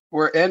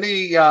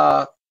any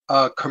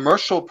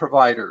commercial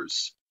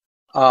providers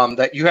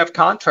that you have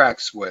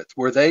contracts with,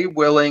 were they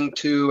willing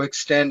to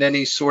extend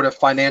any sort of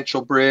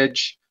financial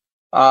bridge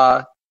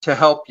to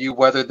help you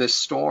weather this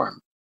storm?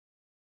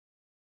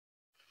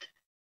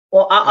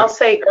 Well, I'll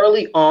say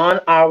early on,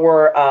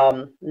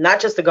 our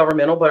not just the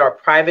governmental, but our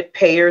private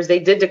payers, they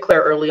did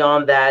declare early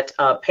on that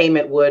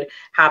payment would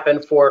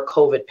happen for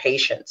COVID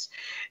patients,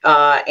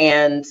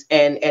 and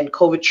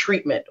COVID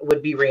treatment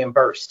would be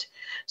reimbursed.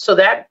 So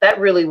that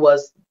really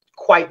was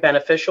quite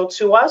beneficial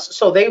to us.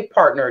 So they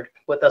partnered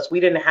with us. We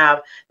didn't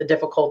have the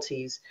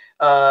difficulties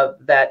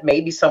that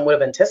maybe some would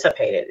have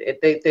anticipated.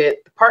 The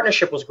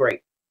partnership was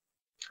great.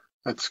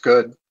 That's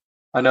good.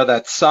 I know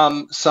that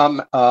some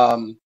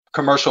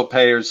commercial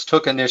payers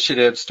took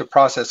initiatives to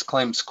process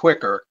claims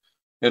quicker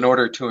in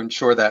order to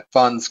ensure that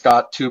funds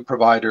got to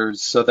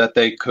providers so that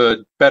they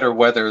could better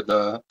weather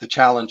the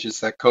challenges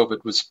that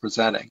COVID was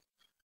presenting,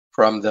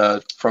 from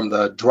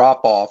the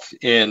drop off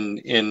in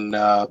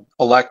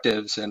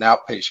electives and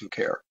outpatient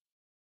care.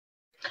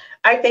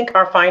 I think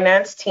our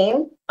finance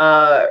team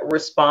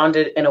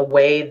responded in a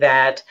way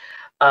that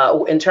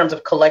in terms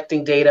of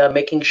collecting data,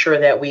 making sure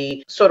that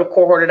we sort of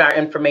cohorted our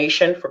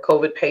information for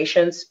COVID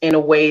patients in a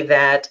way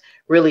that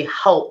really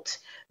helped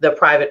the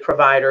private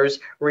providers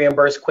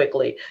reimburse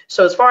quickly.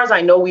 So as far as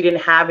I know, we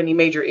didn't have any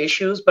major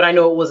issues, but I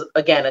know it was,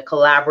 again, a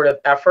collaborative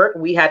effort.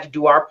 We had to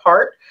do our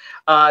part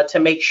to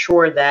make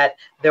sure that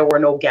there were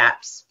no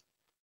gaps.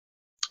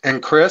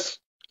 And Chris?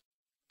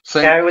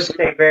 Yeah, I would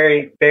say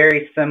very,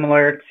 very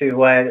similar to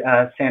what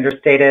Sandra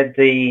stated.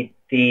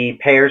 The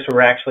payers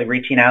were actually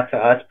reaching out to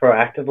us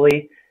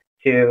proactively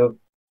to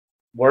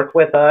work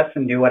with us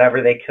and do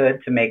whatever they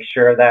could to make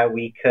sure that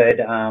we could,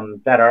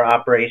 that our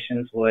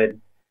operations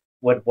would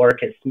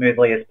work as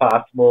smoothly as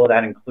possible.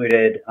 That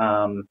included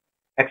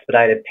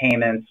expedited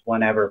payments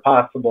whenever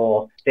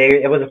possible.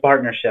 It was a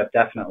partnership,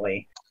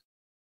 definitely.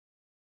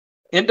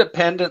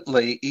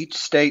 Independently, each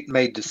state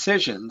made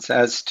decisions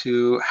as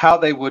to how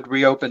they would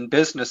reopen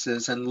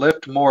businesses and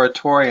lift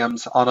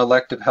moratoriums on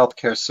elective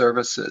healthcare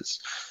services.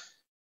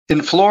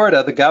 In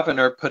Florida, the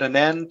governor put an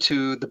end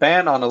to the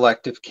ban on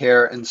elective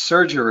care and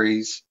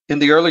surgeries in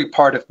the early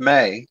part of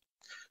May,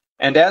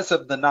 and as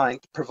of the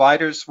 9th,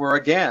 providers were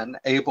again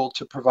able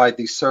to provide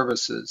these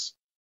services.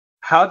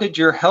 How did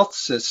your health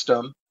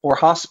system or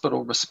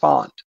hospital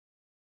respond?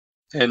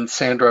 And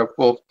Sandra,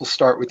 we'll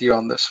start with you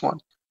on this one.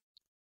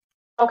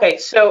 Okay,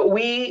 so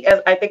we,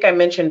 as I think I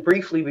mentioned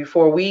briefly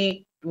before,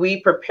 we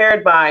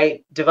prepared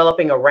by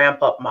developing a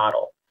ramp-up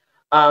model.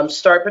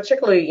 Start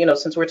particularly,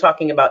 since we're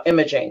talking about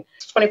imaging,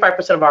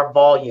 25% of our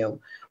volume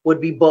would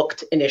be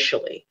booked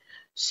initially.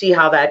 See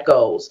how that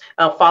goes.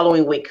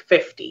 Following week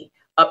 50,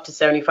 up to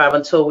 75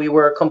 until we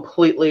were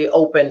completely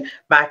open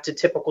back to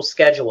typical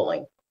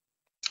scheduling.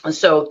 And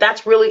so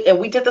that's really, and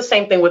we did the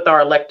same thing with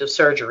our elective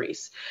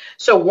surgeries.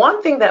 So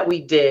one thing that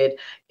we did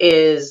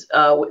is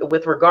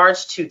with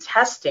regards to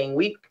testing,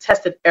 we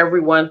tested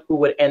everyone who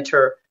would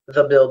enter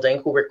the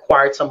building who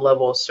required some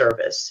level of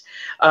service.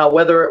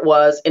 Whether it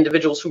was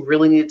individuals who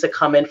really needed to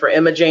come in for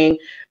imaging,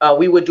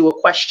 we would do a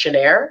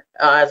questionnaire,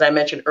 as I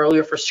mentioned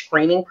earlier, for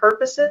screening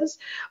purposes.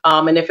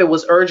 And if it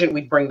was urgent,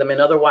 we'd bring them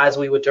in. Otherwise,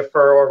 we would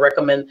defer or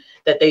recommend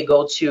that they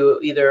go to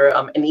either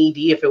an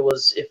ED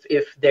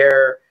if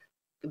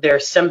their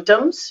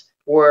symptoms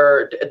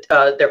were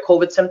their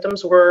COVID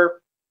symptoms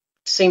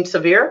seemed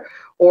severe,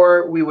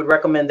 or we would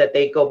recommend that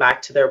they go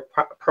back to their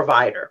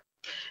provider.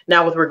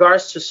 Now, with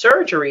regards to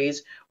surgeries,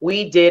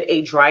 we did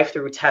a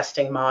drive-through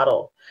testing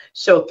model.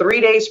 So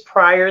 3 days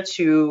prior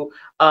to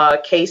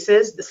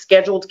cases, the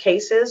scheduled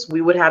cases,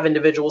 we would have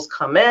individuals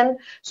come in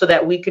so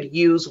that we could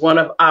use one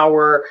of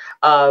our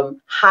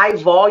high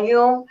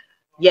volume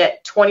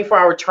yet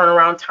 24-hour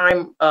turnaround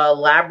time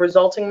lab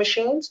resulting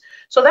machines.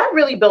 So that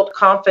really built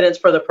confidence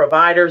for the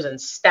providers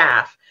and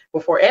staff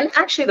before, and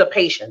actually the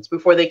patients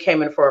before they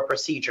came in for a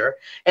procedure.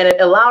 And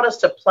it allowed us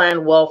to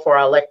plan well for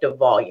our elective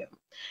volume.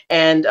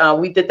 And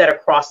we did that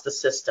across the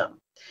system.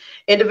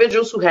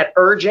 Individuals who had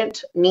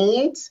urgent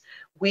needs,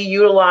 we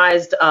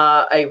utilized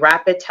a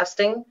rapid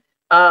testing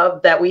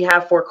that we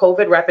have for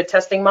COVID, rapid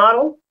testing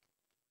model,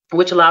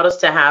 which allowed us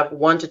to have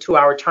 1 to 2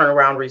 hour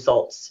turnaround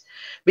results.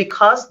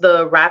 Because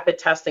the rapid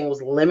testing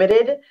was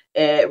limited,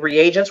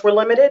 reagents were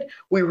limited,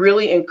 we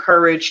really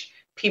encouraged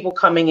people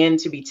coming in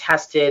to be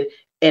tested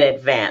in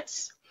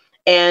advance.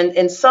 And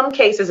in some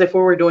cases, if we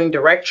were doing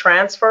direct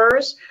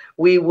transfers,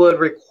 we would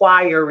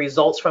require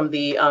results from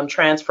the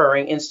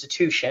transferring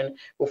institution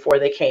before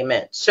they came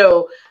in.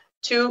 So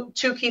two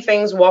key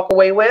things to walk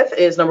away with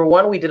is, number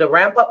one, we did a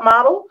ramp-up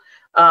model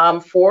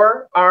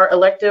for our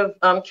elective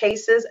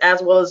cases,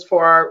 as well as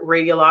for our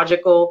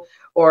radiological,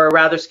 or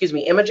rather,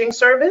 imaging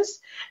service.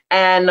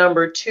 And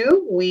number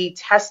two, we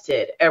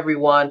tested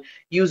everyone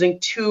using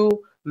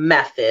 2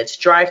 methods: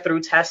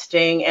 drive-through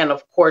testing and,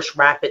 of course,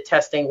 rapid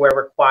testing where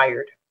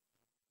required.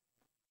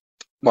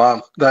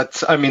 Wow,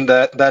 that's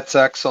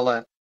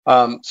excellent.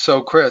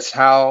 So Chris,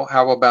 how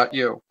about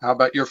you? How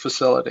about your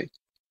facility?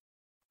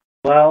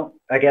 Well,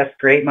 I guess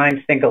great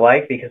minds think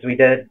alike, because we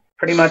did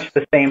pretty much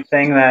the same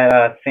thing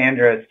that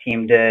Sandra's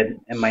team did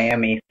in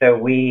Miami. So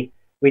we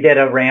did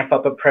a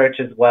ramp-up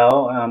approach as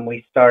well.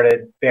 We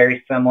started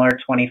very similar,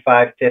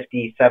 25,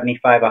 50,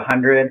 75,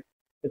 100.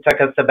 It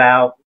took us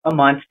about a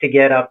month to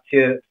get up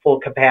to full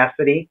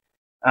capacity.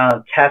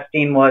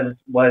 Testing was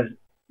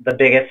the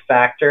biggest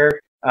factor.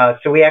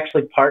 So we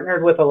actually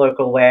partnered with a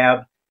local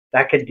lab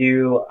that could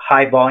do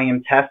high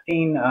volume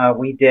testing.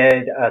 We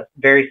did a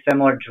very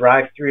similar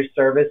drive-through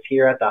service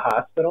here at the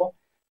hospital,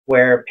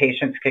 where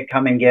patients could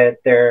come and get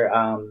their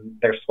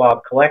swab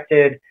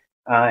collected,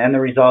 and the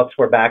results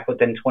were back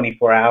within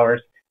 24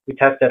 hours. We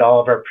tested all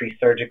of our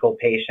pre-surgical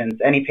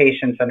patients. Any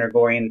patients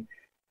undergoing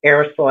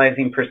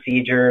aerosolizing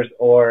procedures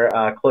or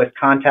close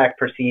contact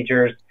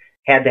procedures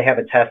had to have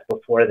a test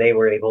before they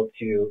were able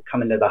to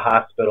come into the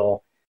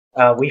hospital.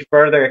 We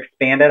further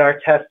expanded our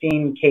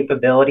testing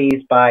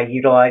capabilities by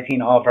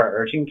utilizing all of our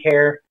urgent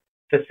care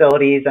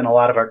facilities and a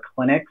lot of our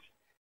clinics.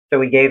 So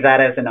we gave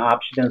that as an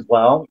option as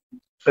well,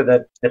 so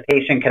that the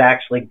patient could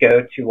actually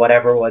go to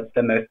whatever was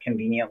the most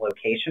convenient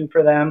location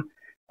for them,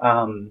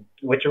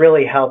 which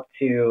really helped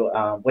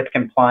with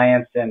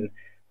compliance and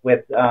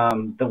with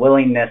the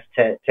willingness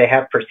to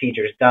have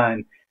procedures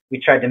done.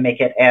 We tried to make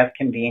it as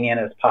convenient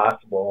as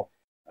possible.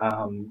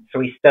 So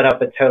we stood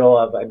up a total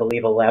of, I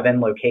believe,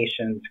 11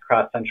 locations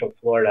across Central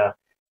Florida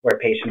where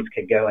patients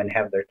could go and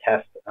have their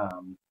test,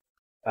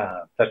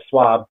 the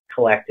swab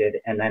collected,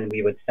 and then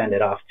we would send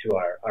it off to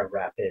our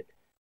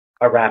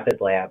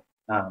rapid lab.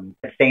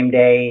 The same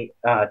day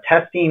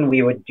testing,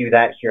 we would do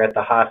that here at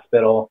the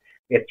hospital.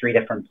 We had 3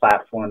 different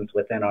platforms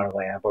within our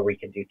lab where we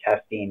could do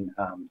testing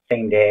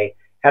same day,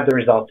 have the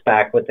results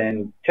back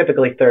within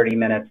typically 30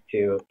 minutes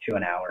to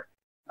an hour.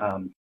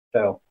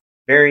 So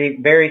very,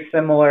 very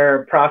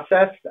similar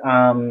process,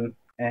 and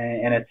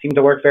it seemed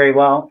to work very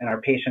well, and our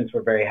patients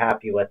were very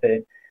happy with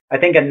it. I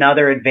think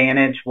another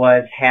advantage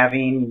was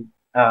having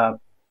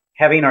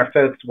our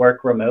folks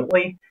work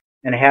remotely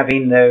and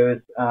having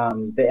the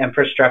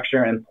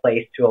infrastructure in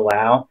place to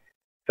allow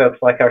folks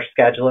like our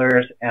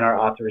schedulers and our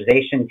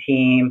authorization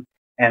team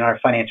and our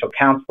financial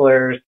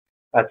counselors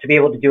to be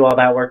able to do all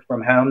that work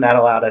from home. That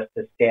allowed us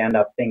to stand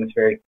up things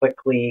very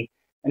quickly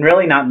and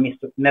really not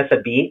miss a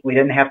beat. We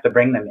didn't have to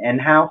bring them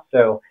in-house,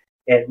 so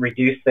it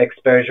reduced the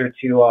exposure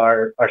to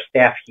our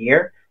staff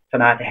here to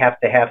not have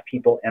to have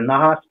people in the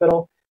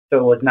hospital. So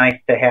it was nice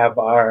to have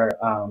our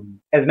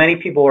as many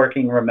people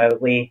working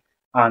remotely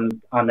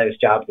on those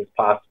jobs as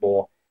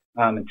possible.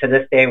 And to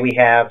this day, we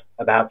have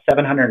about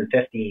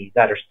 750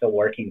 that are still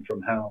working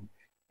from home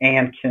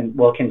and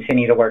will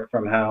continue to work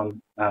from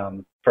home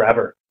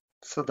forever.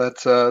 So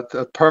that's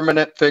a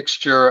permanent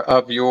fixture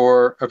of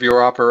your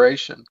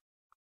operation.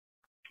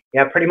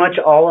 Yeah, pretty much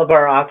all of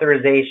our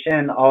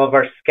authorization, all of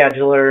our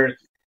schedulers,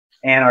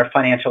 and our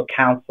financial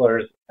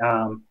counselors,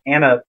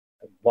 and a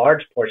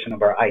large portion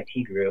of our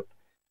IT group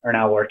are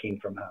now working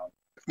from home.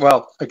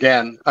 Well,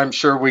 again, I'm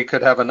sure we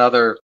could have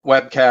another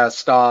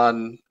webcast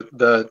on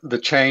the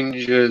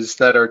changes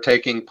that are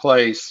taking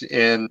place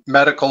in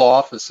medical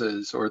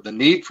offices, or the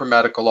need for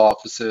medical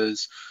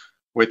offices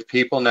with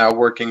people now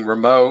working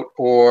remote,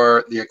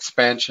 or the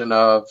expansion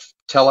of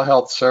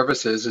telehealth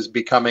services is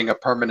becoming a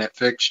permanent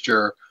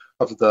fixture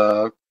of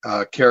the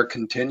care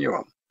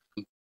continuum.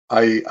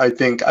 I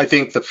think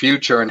the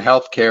future in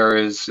healthcare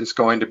is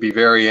going to be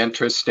very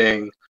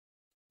interesting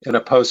in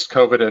a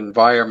post-COVID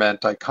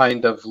environment. I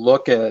kind of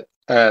look at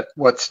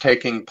what's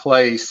taking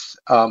place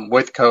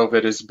with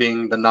COVID as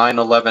being the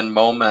 9/11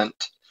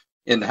 moment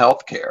in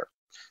healthcare,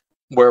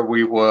 where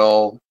we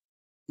will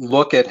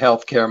look at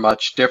healthcare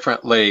much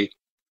differently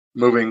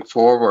moving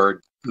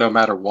forward, no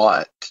matter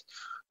what.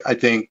 I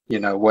think,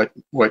 what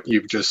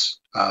you've just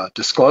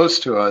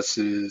disclosed to us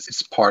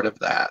is part of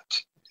that.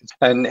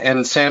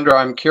 And Sandra,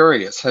 I'm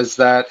curious, has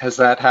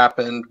that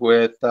happened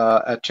with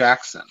at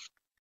Jackson?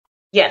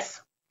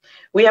 Yes.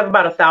 We have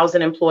about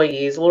 1,000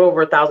 employees, a little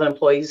over 1,000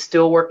 employees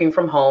still working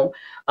from home.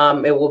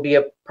 It will be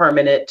a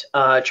permanent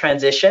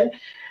transition.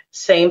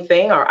 Same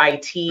thing, our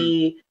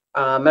IT,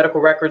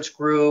 medical records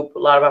group, a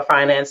lot of our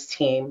finance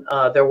team,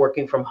 they're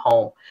working from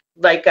home.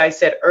 Like I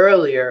said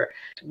earlier,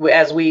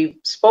 as we've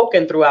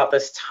spoken throughout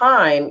this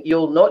time,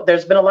 you'll note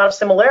there's been a lot of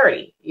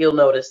similarity, you'll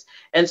notice.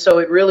 And so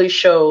it really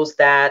shows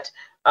that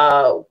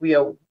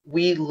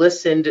we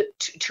listened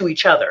to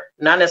each other,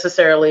 not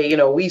necessarily,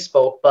 we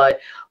spoke, but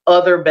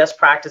other best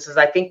practices.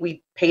 I think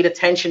we paid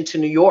attention to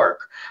New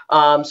York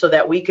so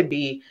that we could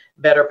be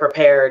better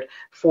prepared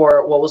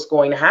for what was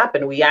going to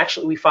happen.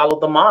 We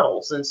followed the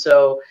models. And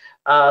so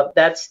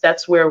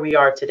that's where we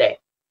are today.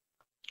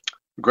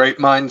 Great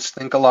minds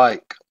think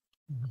alike.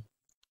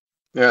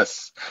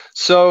 Yes.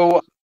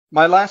 So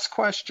my last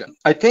question,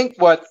 I think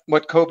what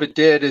COVID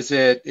did is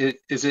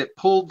it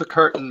pulled the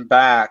curtain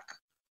back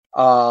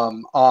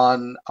on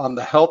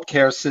the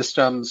healthcare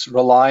system's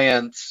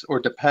reliance or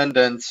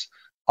dependence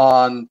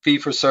on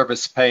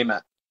fee-for-service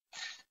payment.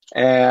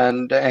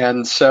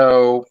 And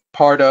so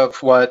part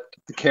of what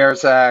the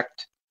CARES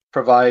Act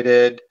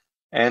provided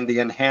and the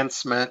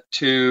enhancement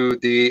to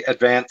the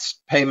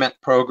advanced payment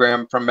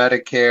program from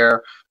Medicare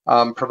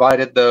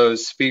provided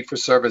those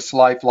fee-for-service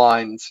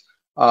lifelines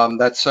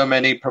that so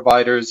many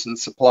providers and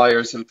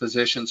suppliers and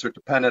physicians are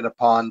dependent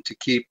upon to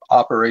keep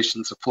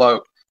operations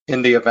afloat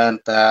in the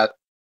event that,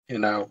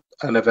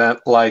 an event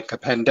like a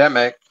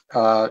pandemic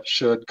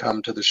should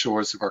come to the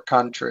shores of our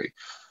country.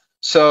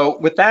 So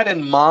with that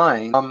in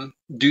mind,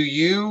 do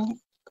you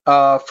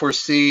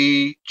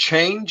foresee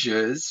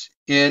changes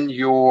in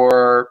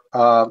your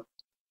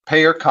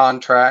payer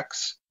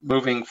contracts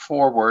moving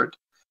forward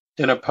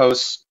in a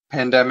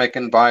post-pandemic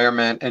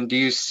environment? And do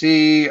you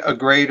see a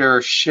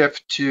greater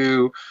shift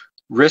to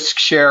risk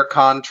share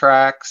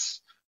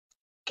contracts,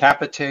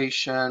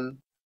 capitation,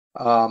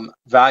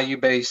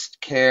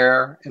 value-based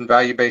care and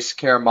value-based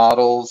care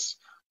models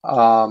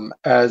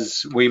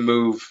as we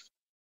move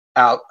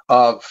out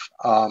of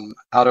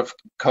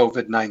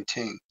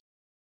COVID-19?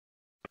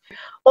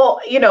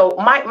 Well,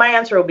 my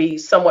answer will be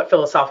somewhat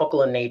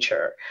philosophical in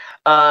nature,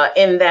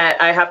 in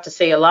that I have to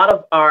say a lot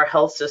of our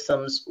health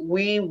systems,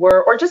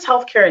 or just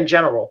healthcare in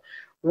general,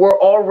 we're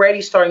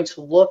already starting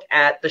to look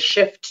at the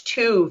shift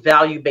to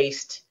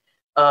value-based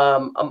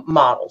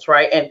models,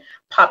 right? And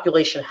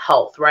population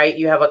health, right?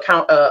 You have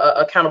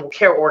accountable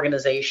care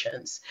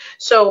organizations.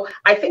 So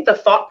I think the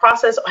thought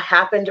process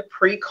happened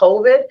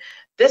pre-COVID.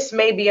 This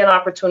may be an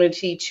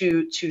opportunity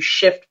to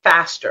shift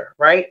faster,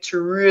 right? To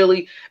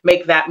really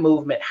make that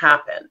movement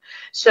happen.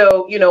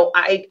 So,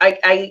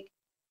 I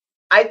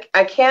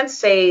can't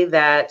say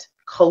that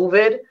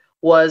COVID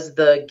was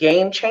the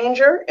game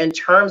changer in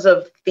terms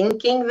of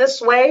thinking this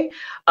way.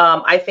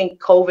 I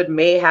think COVID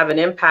may have an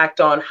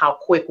impact on how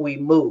quick we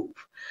move.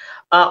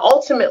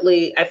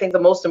 Ultimately, I think the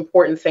most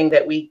important thing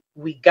that we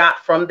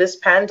got from this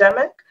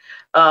pandemic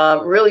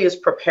really is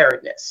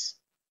preparedness,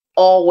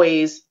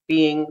 always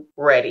being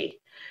ready.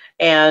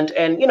 And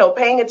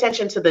paying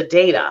attention to the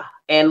data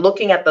and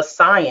looking at the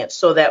science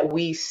so that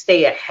we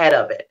stay ahead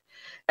of it.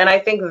 And I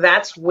think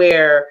that's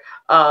where,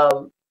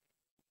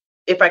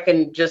 if I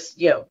can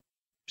just,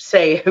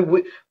 say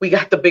we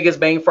got the biggest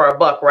bang for our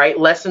buck, right?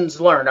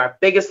 Lessons learned, our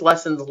biggest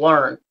lessons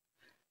learned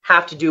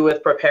have to do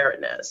with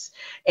preparedness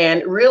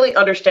and really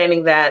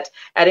understanding that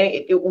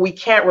we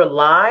can't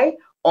rely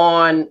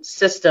on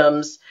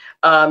systems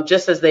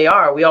just as they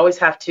are. We always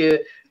have to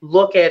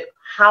look at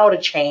how to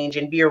change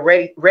and be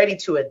ready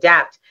to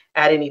adapt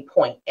at any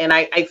point. And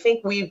I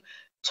think we've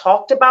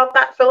talked about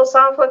that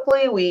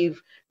philosophically.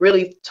 We've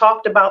really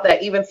talked about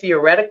that even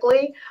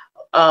theoretically.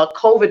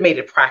 COVID made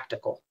it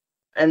practical.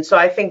 And so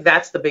I think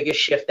that's the biggest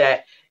shift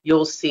that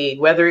you'll see,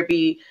 whether it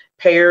be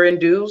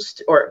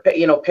payer-induced or,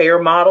 payer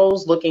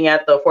models, looking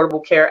at the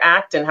Affordable Care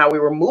Act and how we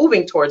were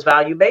moving towards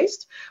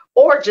value-based,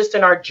 or just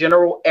in our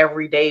general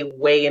everyday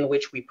way in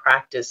which we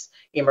practice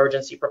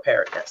emergency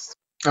preparedness.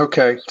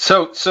 Okay,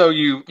 so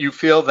you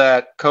feel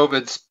that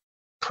COVID's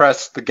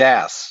pressed the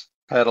gas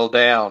pedal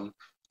down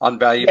on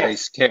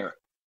value-based care?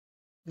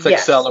 It's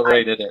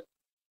accelerated it.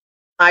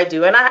 I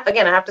do, and I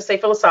have to say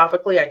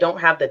philosophically, I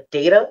don't have the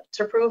data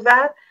to prove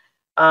that.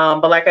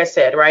 But like I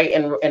said, right,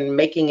 and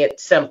making it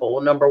simple,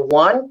 number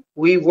one,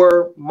 we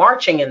were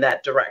marching in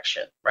that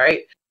direction,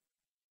 right?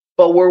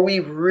 But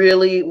we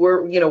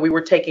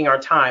were taking our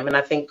time, and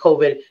I think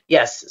COVID,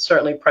 yes,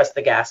 certainly pressed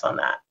the gas on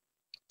that.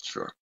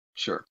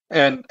 Sure.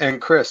 And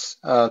Chris,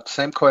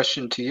 same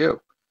question to you.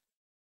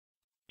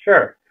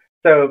 Sure.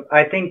 So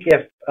I think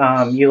if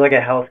you look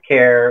at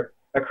healthcare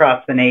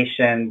across the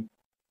nation,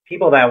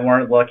 people that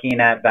weren't looking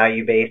at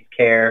value-based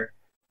care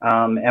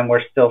and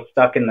we're still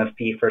stuck in the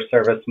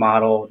fee-for-service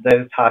model,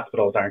 those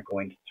hospitals aren't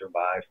going to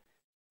survive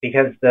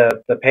because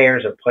the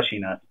payers are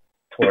pushing us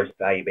towards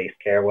value-based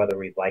care, whether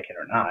we like it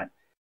or not.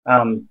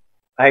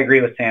 I agree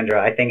with Sandra.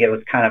 I think it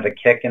was kind of a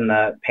kick in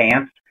the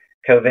pants.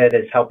 COVID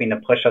is helping to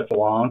push us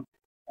along.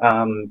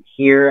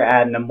 Here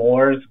at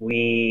Nemours,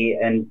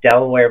 in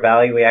Delaware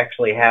Valley, we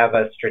actually have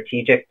a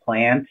strategic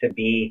plan to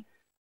be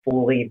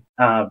fully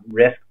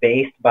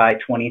risk-based by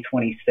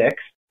 2026,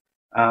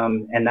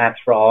 and that's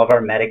for all of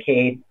our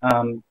Medicaid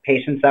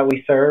patients that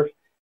we serve.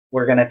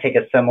 We're going to take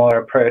a similar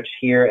approach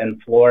here in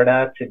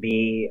Florida to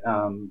be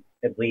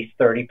at least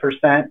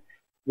 30%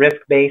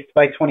 risk-based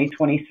by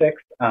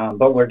 2026,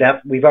 but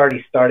we've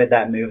already started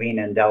that moving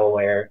in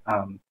Delaware.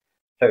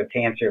 So to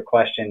answer your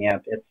question, yeah,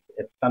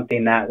 it's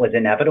something that was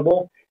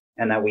inevitable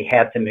and that we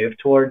had to move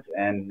towards,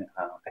 and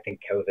I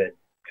think COVID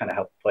kind of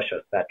helped push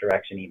us that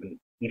direction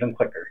even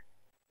quicker.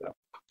 So.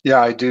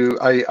 Yeah, I do.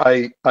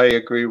 I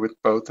agree with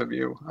both of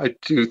you. I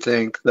do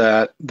think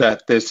that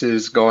this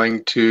is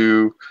going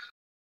to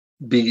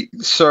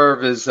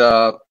serve as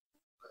a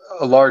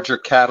larger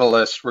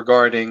catalyst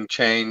regarding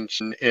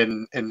change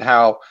in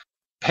how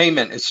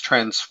payment is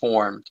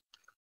transformed,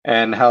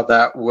 and how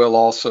that will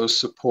also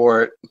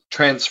support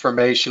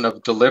transformation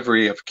of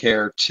delivery of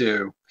care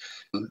too.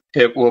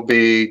 It will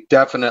be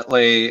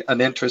definitely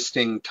an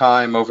interesting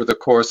time over the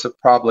course of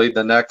probably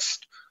the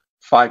next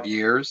 5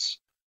 years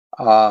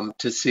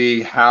to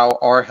see how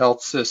our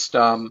health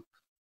system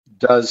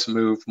does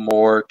move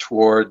more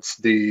towards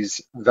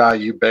these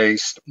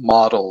value-based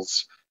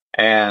models,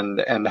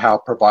 and how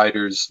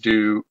providers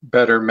do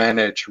better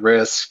manage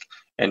risk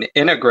and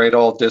integrate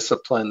all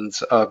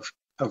disciplines of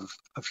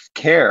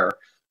care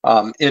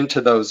into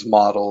those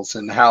models,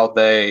 and how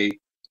they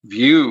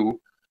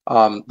view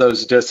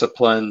those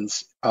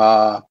disciplines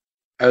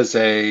as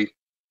a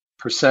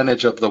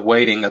percentage of the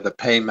weighting of the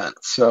payment.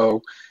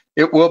 So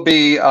it will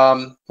be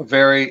a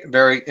very,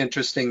 very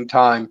interesting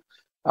time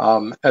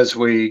as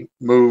we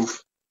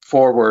move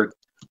forward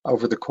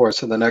over the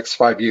course of the next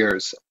 5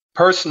 years.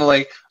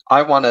 Personally,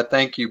 I want to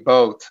thank you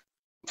both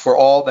for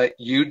all that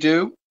you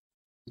do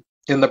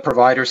in the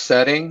provider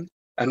setting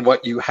and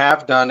what you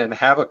have done and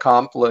have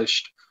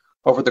accomplished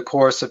over the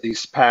course of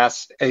these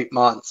past 8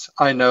 months.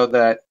 I know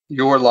that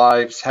your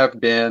lives have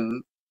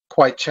been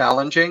quite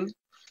challenging.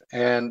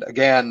 And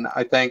again,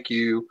 I thank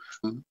you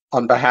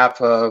on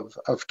behalf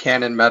of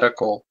Canon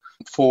Medical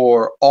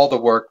for all the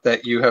work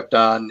that you have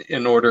done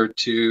in order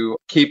to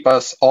keep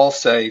us all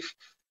safe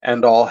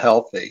and all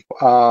healthy.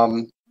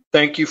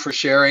 Thank you for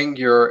sharing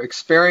your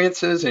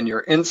experiences and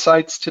your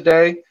insights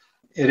today.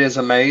 It is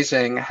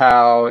amazing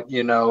how,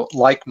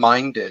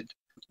 like-minded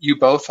you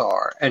both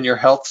are, and your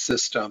health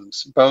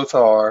systems both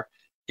are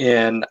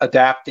in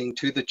adapting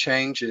to the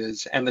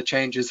changes and the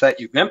changes that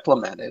you've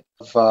implemented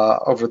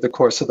over the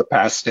course of the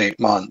past 8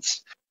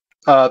 months.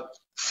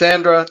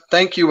 Sandra,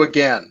 thank you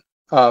again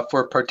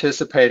for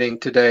participating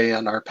today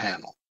on our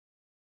panel.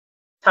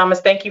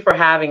 Thomas, thank you for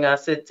having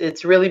us.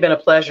 It's really been a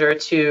pleasure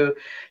to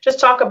just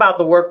talk about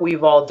the work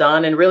we've all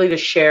done and really to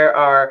share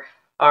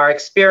our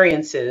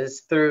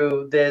experiences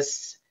through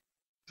this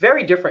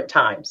very different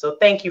time. So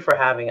thank you for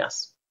having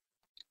us.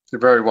 You're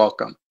very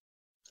welcome.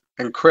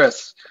 And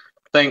Chris,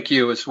 thank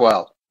you as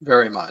well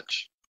very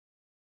much.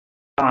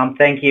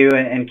 Thank you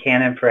and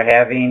Canon for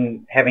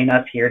having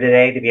us here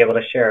today to be able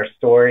to share our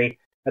story.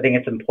 I think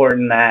it's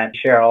important that we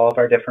share all of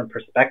our different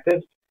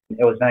perspectives.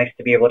 It was nice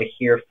to be able to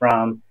hear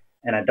from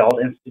an adult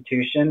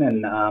institution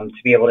and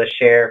to be able to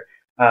share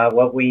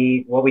what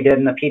we did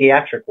in the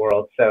pediatric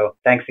world. So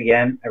thanks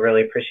again. I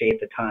really appreciate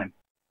the time.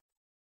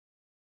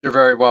 You're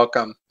very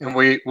welcome. And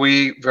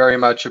we very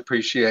much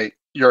appreciate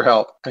your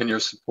help and your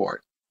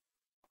support.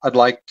 I'd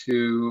like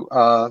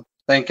to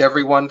thank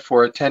everyone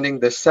for attending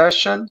this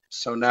session.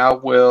 So now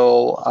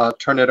we'll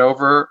turn it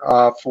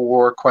over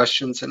for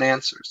questions and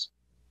answers.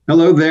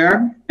 Hello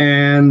there.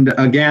 And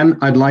again,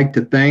 I'd like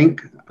to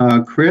thank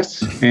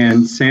Chris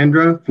and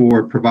Sandra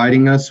for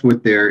providing us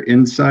with their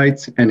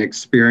insights and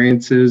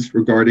experiences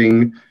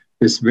regarding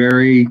this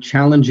very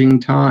challenging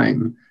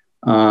time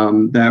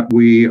that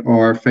we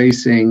are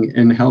facing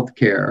in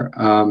healthcare.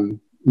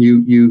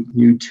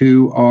 You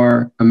two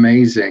are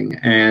amazing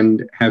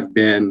and have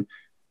been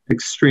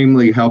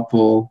extremely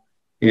helpful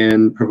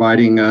in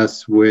providing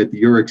us with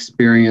your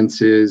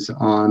experiences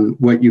on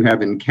what you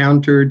have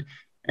encountered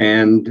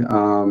and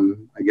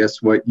I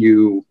guess what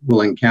you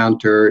will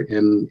encounter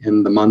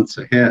in the months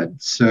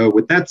ahead. So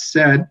with that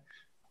said,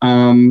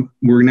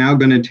 we're now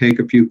going to take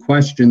a few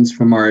questions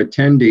from our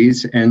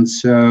attendees. And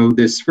so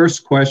this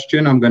first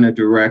question I'm going to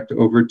direct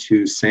over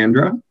to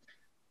Sandra.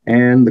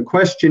 And the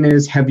question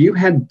is, have you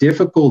had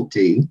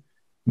difficulty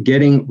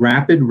getting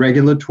rapid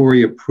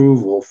regulatory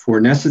approval for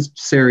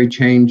necessary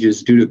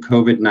changes due to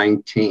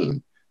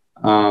COVID-19?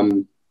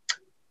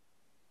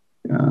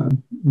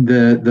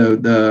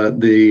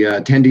 The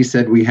attendee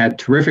said we had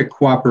terrific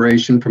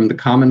cooperation from the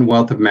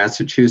Commonwealth of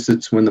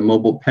Massachusetts when the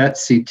mobile PET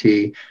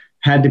CT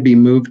had to be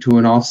moved to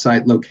an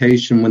off-site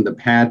location when the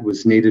pad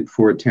was needed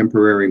for a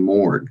temporary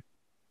morgue.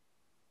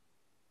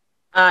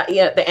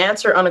 Yeah, the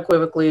answer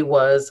unequivocally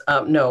was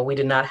no, we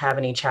did not have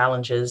any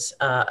challenges.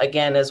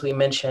 Again, as we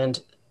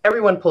mentioned,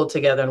 everyone pulled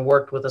together and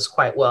worked with us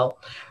quite well.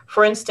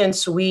 For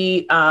instance,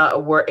 we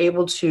were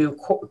able to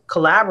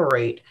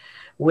collaborate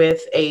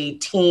with a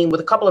team, with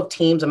a couple of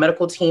teams, a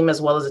medical team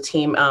as well as a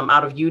team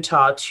out of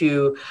Utah,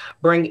 to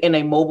bring in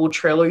a mobile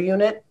trailer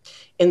unit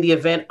in the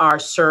event our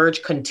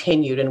surge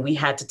continued and we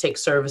had to take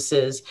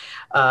services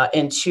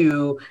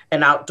into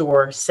an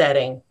outdoor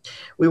setting.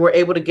 We were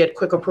able to get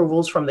quick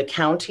approvals from the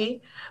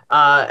county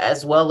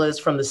as well as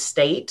from the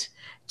state,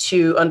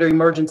 to under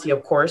emergency,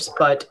 of course,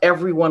 but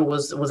everyone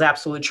was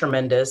absolutely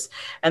tremendous.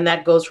 And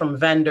that goes from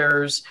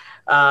vendors,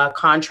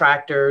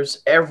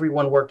 contractors,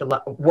 everyone worked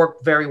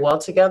very well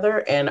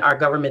together, and our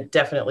government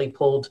definitely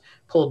pulled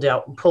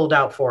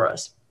out for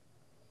us.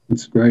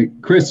 That's great.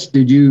 Chris,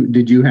 did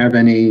you have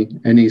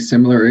any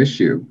similar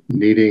issue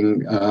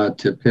needing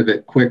to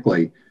pivot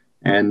quickly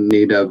and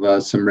need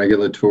of some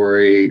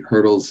regulatory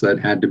hurdles that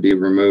had to be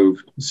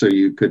removed so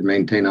you could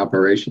maintain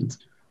operations?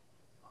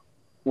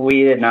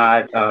 We did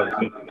not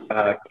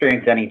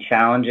experience any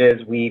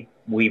challenges. We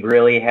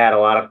really had a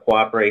lot of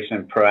cooperation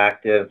and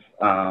proactive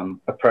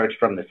approach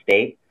from the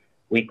state,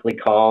 weekly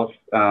calls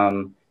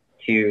to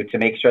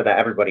make sure that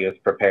everybody was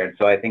prepared.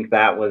 So I think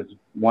that was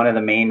one of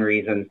the main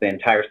reasons the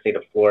entire state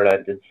of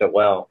Florida did so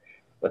well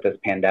with this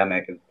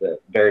pandemic, is the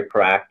very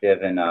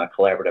proactive and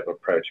collaborative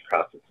approach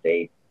across the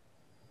state.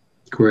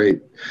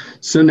 Great.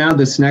 So now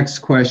this next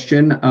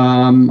question,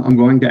 I'm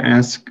going to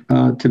ask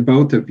to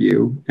both of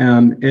you.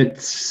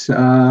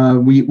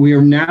 We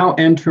are now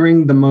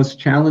entering the most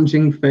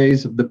challenging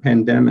phase of the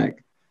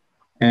pandemic,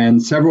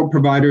 and several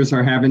providers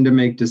are having to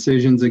make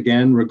decisions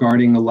again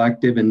regarding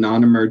elective and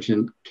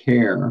non-emergent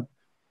care.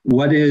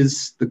 What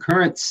is the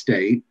current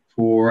state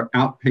for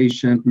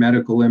outpatient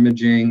medical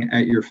imaging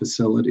at your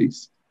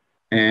facilities?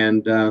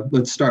 And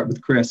let's start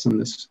with Chris on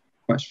this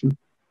question.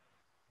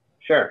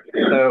 Sure.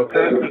 So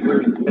currently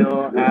we're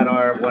still at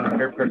our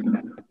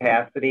 100%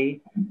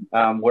 capacity.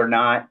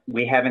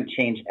 We haven't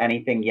changed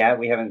anything yet.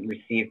 We haven't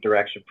received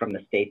direction from the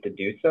state to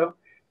do so.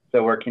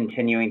 So we're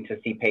continuing to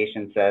see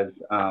patients as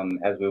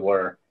we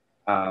were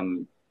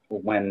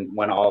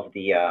when all of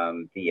the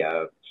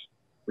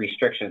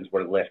restrictions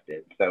were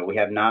lifted. So we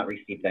have not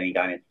received any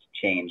guidance to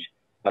change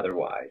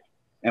otherwise,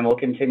 and we'll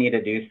continue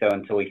to do so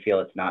until we feel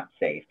it's not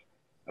safe.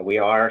 We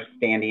are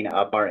standing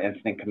up our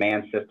incident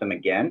command system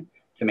again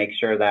to make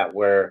sure that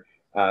we're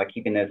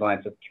keeping those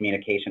lines of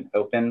communication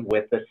open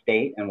with the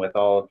state, and with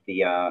all of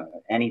the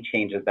any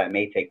changes that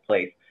may take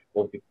place,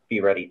 we'll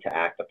be ready to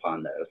act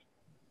upon those.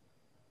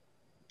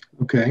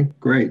 Okay,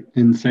 great.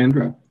 And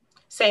Sandra?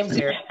 Same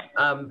here.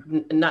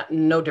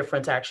 No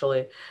difference,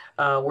 actually.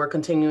 We're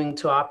continuing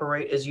to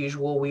operate as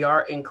usual. We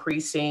are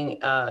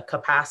increasing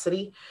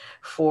capacity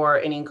for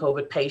any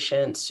COVID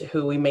patients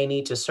who we may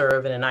need to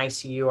serve in an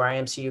ICU or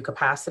IMCU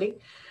capacity.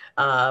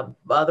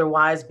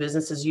 Otherwise,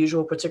 business as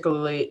usual,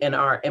 particularly in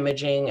our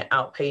imaging,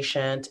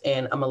 outpatient,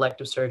 and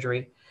elective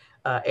surgery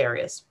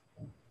areas.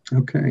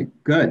 Okay,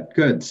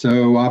 good.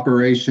 So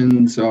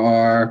operations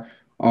are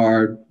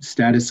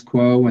status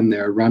quo and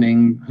they're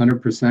running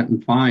 100%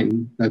 and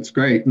fine. That's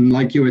great. And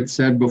like you had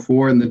said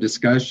before in the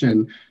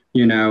discussion,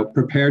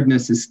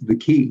 preparedness is the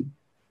key,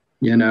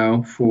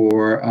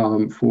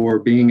 for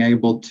being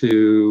able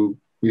to,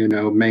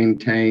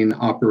 maintain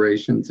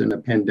operations in a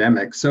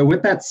pandemic. So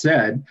with that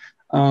said,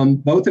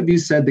 both of you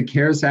said the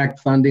CARES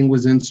Act funding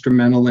was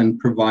instrumental in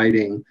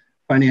providing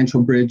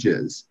financial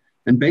bridges.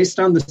 And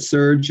based on the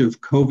surge of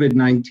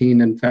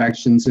COVID-19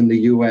 infections in the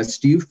US,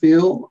 do you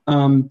feel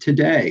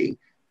today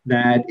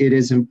that it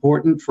is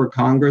important for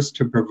Congress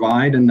to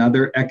provide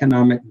another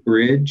economic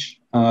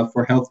bridge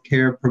for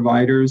healthcare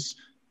providers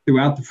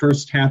throughout the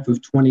first half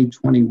of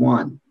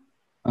 2021?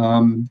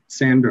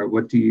 Sandra,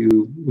 what do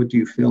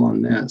you feel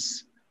on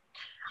this?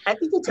 I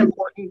think it's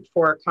important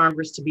for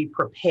Congress to be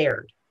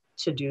prepared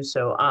to do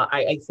so.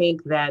 I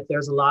think that there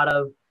are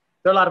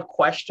a lot of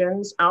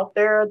questions out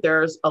there.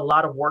 There's a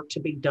lot of work to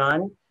be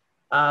done.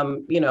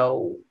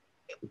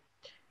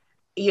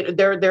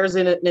 There's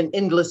an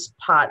endless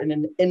pot and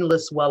an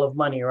endless well of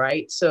money,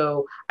 right?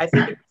 So I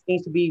think it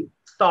needs to be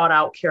thought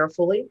out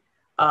carefully,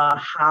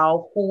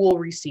 who will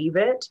receive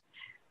it.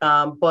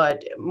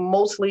 But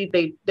mostly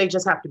they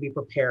just have to be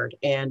prepared,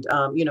 and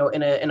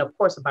in of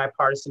course a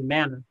bipartisan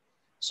manner,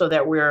 so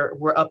that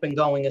we're up and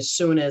going as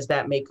soon as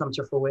that may come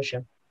to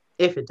fruition,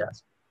 if it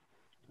does.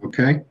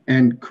 Okay,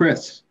 and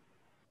Chris.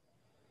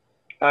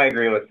 I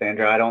agree with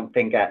Sandra. I don't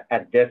think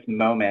at this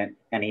moment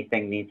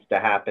anything needs to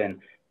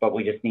happen, but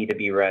we just need to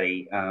be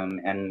ready.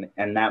 And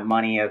that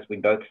money, as we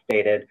both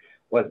stated,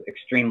 was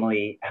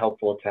extremely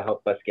helpful to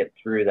help us get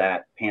through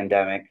that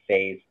pandemic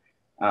phase,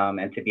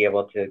 and to be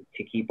able to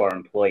keep our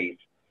employees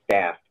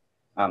staffed.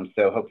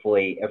 So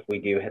hopefully, if we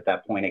do hit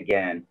that point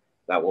again,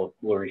 that we'll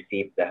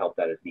receive the help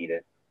that is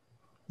needed.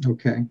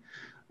 Okay.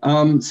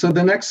 So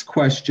the next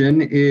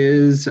question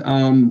is,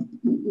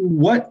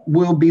 what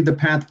will be the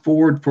path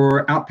forward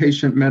for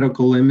outpatient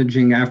medical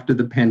imaging after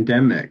the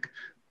pandemic?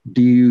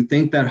 Do you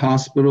think that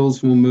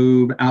hospitals will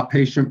move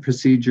outpatient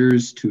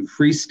procedures to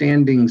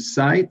freestanding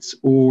sites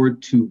or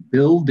to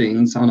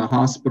buildings on a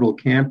hospital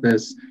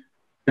campus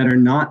that are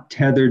not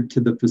tethered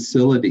to the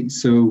facility?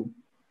 So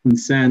in a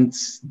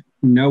sense,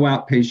 no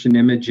outpatient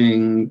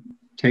imaging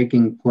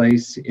taking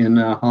place in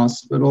a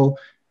hospital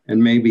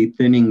and maybe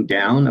thinning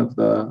down of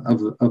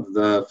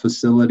the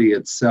facility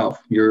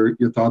itself. Your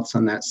thoughts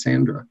on that,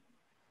 Sandra?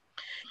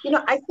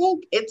 I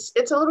think it's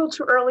a little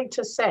too early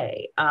to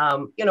say.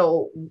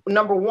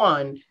 Number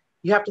one,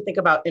 you have to think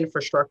about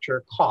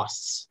infrastructure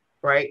costs,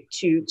 right?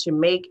 To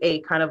make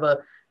a kind of a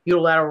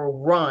unilateral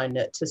run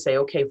to say,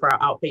 okay, for our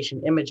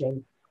outpatient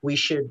imaging, we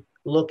should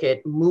look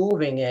at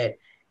moving it.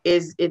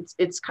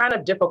 It's kind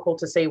of difficult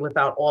to say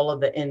without all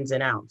of the ins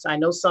and outs. I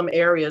know some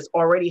areas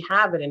already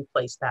have it in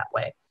place that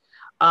way.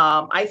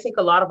 I think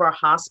a lot of our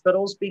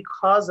hospitals,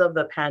 because of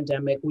the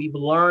pandemic, we've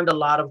learned a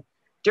lot of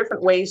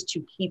different ways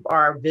to keep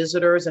our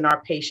visitors and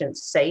our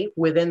patients safe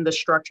within the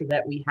structure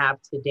that we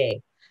have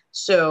today.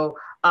 So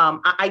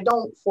I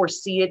don't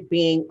foresee it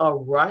being a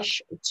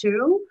rush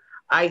to.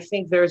 I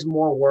think there's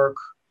more work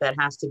that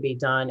has to be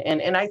done.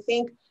 And I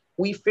think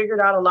we figured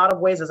out a lot of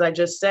ways, as I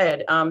just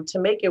said, to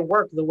make it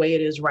work the way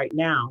it is right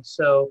now.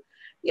 So,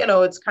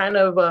 it's kind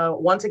of,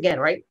 once again,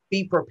 right,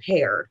 be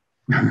prepared.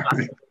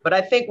 Right. But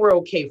I think we're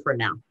okay for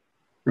now.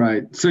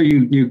 Right. So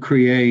you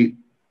create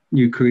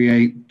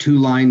two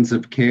lines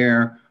of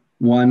care,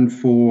 one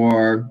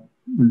for,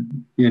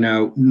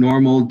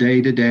 normal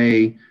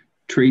day-to-day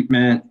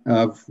treatment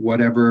of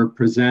whatever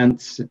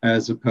presents,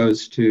 as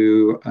opposed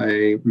to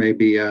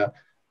maybe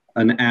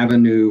an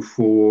avenue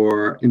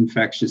for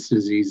infectious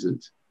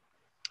diseases.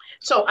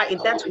 So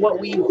that's what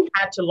we've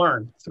had to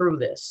learn through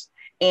this,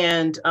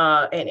 and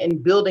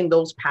building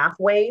those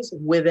pathways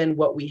within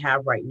what we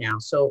have right now.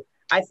 So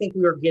I think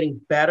we are getting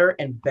better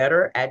and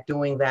better at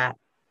doing that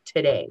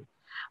today.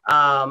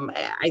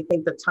 I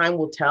think the time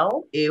will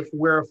tell if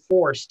we're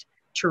forced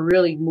to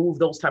really move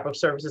those type of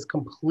services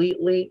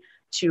completely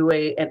to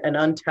an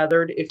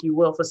untethered, if you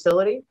will,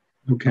 facility.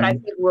 Okay. But I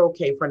think we're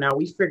okay for now.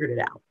 We figured it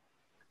out.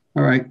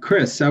 All right,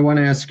 Chris, I want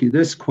to ask you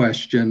this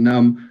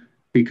question.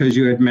 Because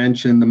you had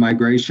mentioned the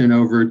migration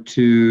over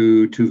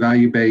to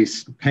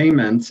value-based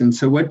payments. And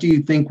so what do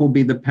you think will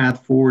be the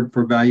path forward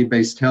for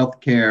value-based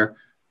healthcare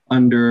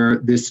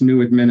under this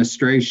new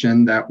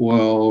administration that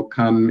will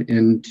come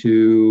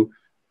into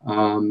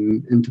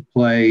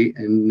play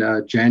in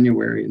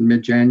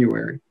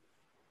mid-January?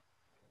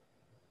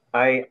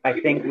 I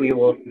think we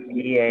will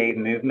see a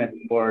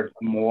movement towards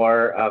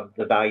more of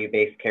the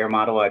value-based care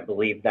model. I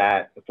believe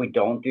that if we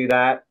don't do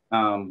that,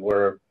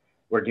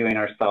 we're doing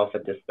ourselves a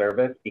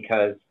disservice,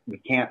 because we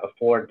can't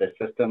afford the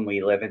system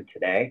we live in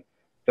today.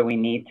 So we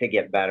need to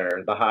get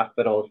better. The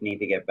hospitals need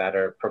to get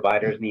better.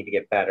 Providers need to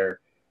get better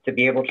to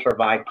be able to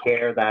provide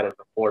care that is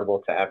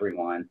affordable to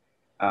everyone.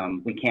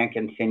 We can't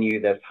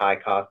continue this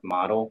high-cost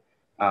model.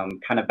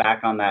 Kind of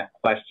back on that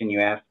question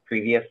you asked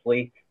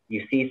previously,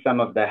 you see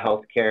some of the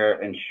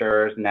healthcare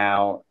insurers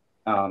now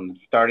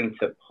starting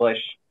to push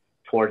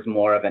towards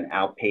more of an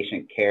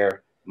outpatient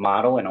care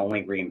model and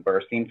only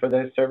reimbursing for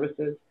those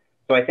services.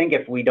 So I think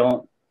if we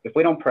don't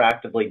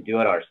proactively do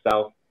it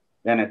ourselves,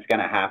 then it's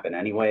going to happen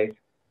anyways.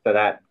 So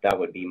that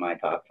would be my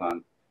thoughts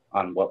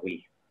on what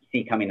we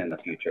see coming in the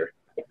future.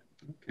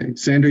 Okay,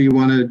 Sandra, you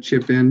want to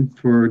chip in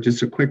for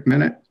just a quick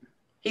minute?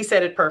 He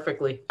said it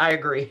perfectly. I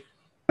agree.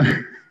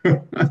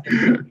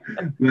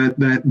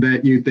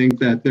 that you think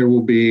that there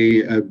will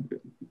be a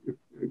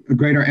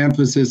greater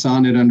emphasis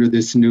on it under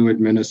this new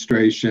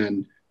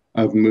administration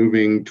of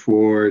moving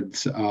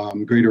towards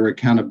greater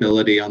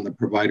accountability on the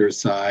provider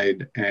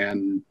side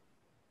and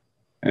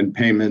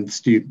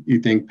payments. Do you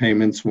think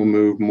payments will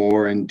move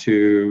more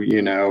into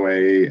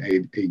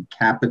a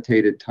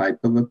capitated type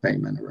of a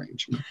payment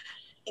arrangement?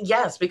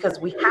 Yes, because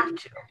we have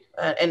to,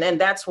 and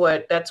that's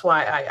why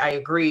I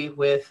agree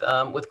with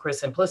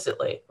Chris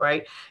implicitly,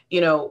 right?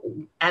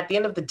 At the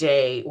end of the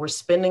day, we're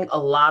spending a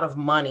lot of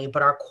money,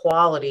 but our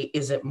quality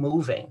isn't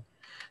moving.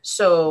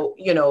 So,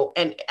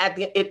 and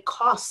it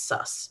costs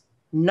us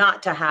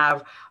not to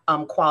have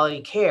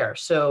quality care.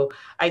 So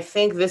I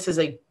think this is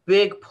a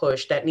big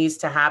push that needs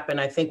to happen.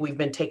 I think we've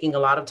been taking a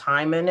lot of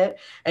time in it,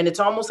 and it's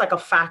almost like a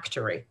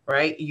factory,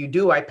 right? You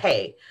do, I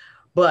pay,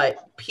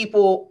 but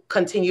people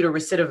continue to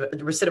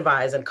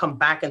recidivize and come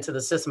back into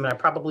the system. And I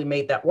probably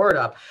made that word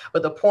up,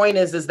 but the point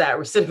is that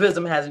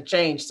recidivism hasn't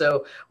changed.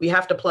 So we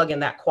have to plug in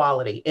that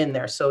quality in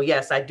there. So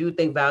yes, I do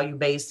think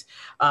value-based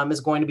is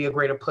going to be a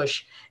greater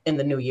push in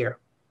the new year.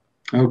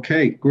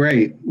 Okay,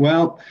 great.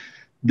 Well,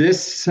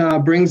 this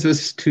brings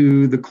us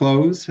to the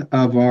close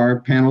of our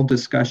panel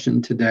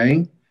discussion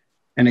today.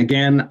 And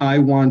again, I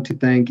want to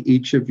thank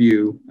each of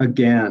you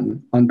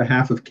again on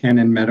behalf of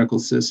Canon Medical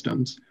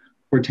Systems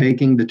for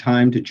taking the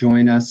time to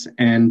join us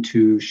and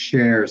to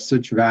share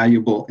such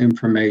valuable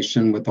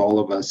information with all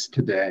of us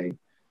today.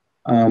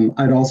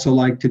 I'd also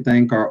like to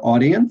thank our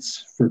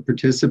audience for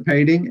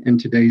participating in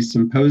today's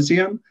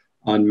symposium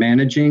on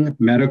managing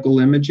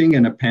medical imaging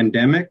in a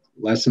pandemic,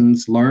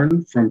 lessons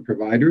learned from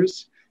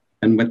providers.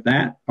 And with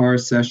that, our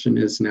session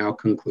is now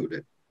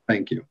concluded.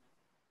 Thank you.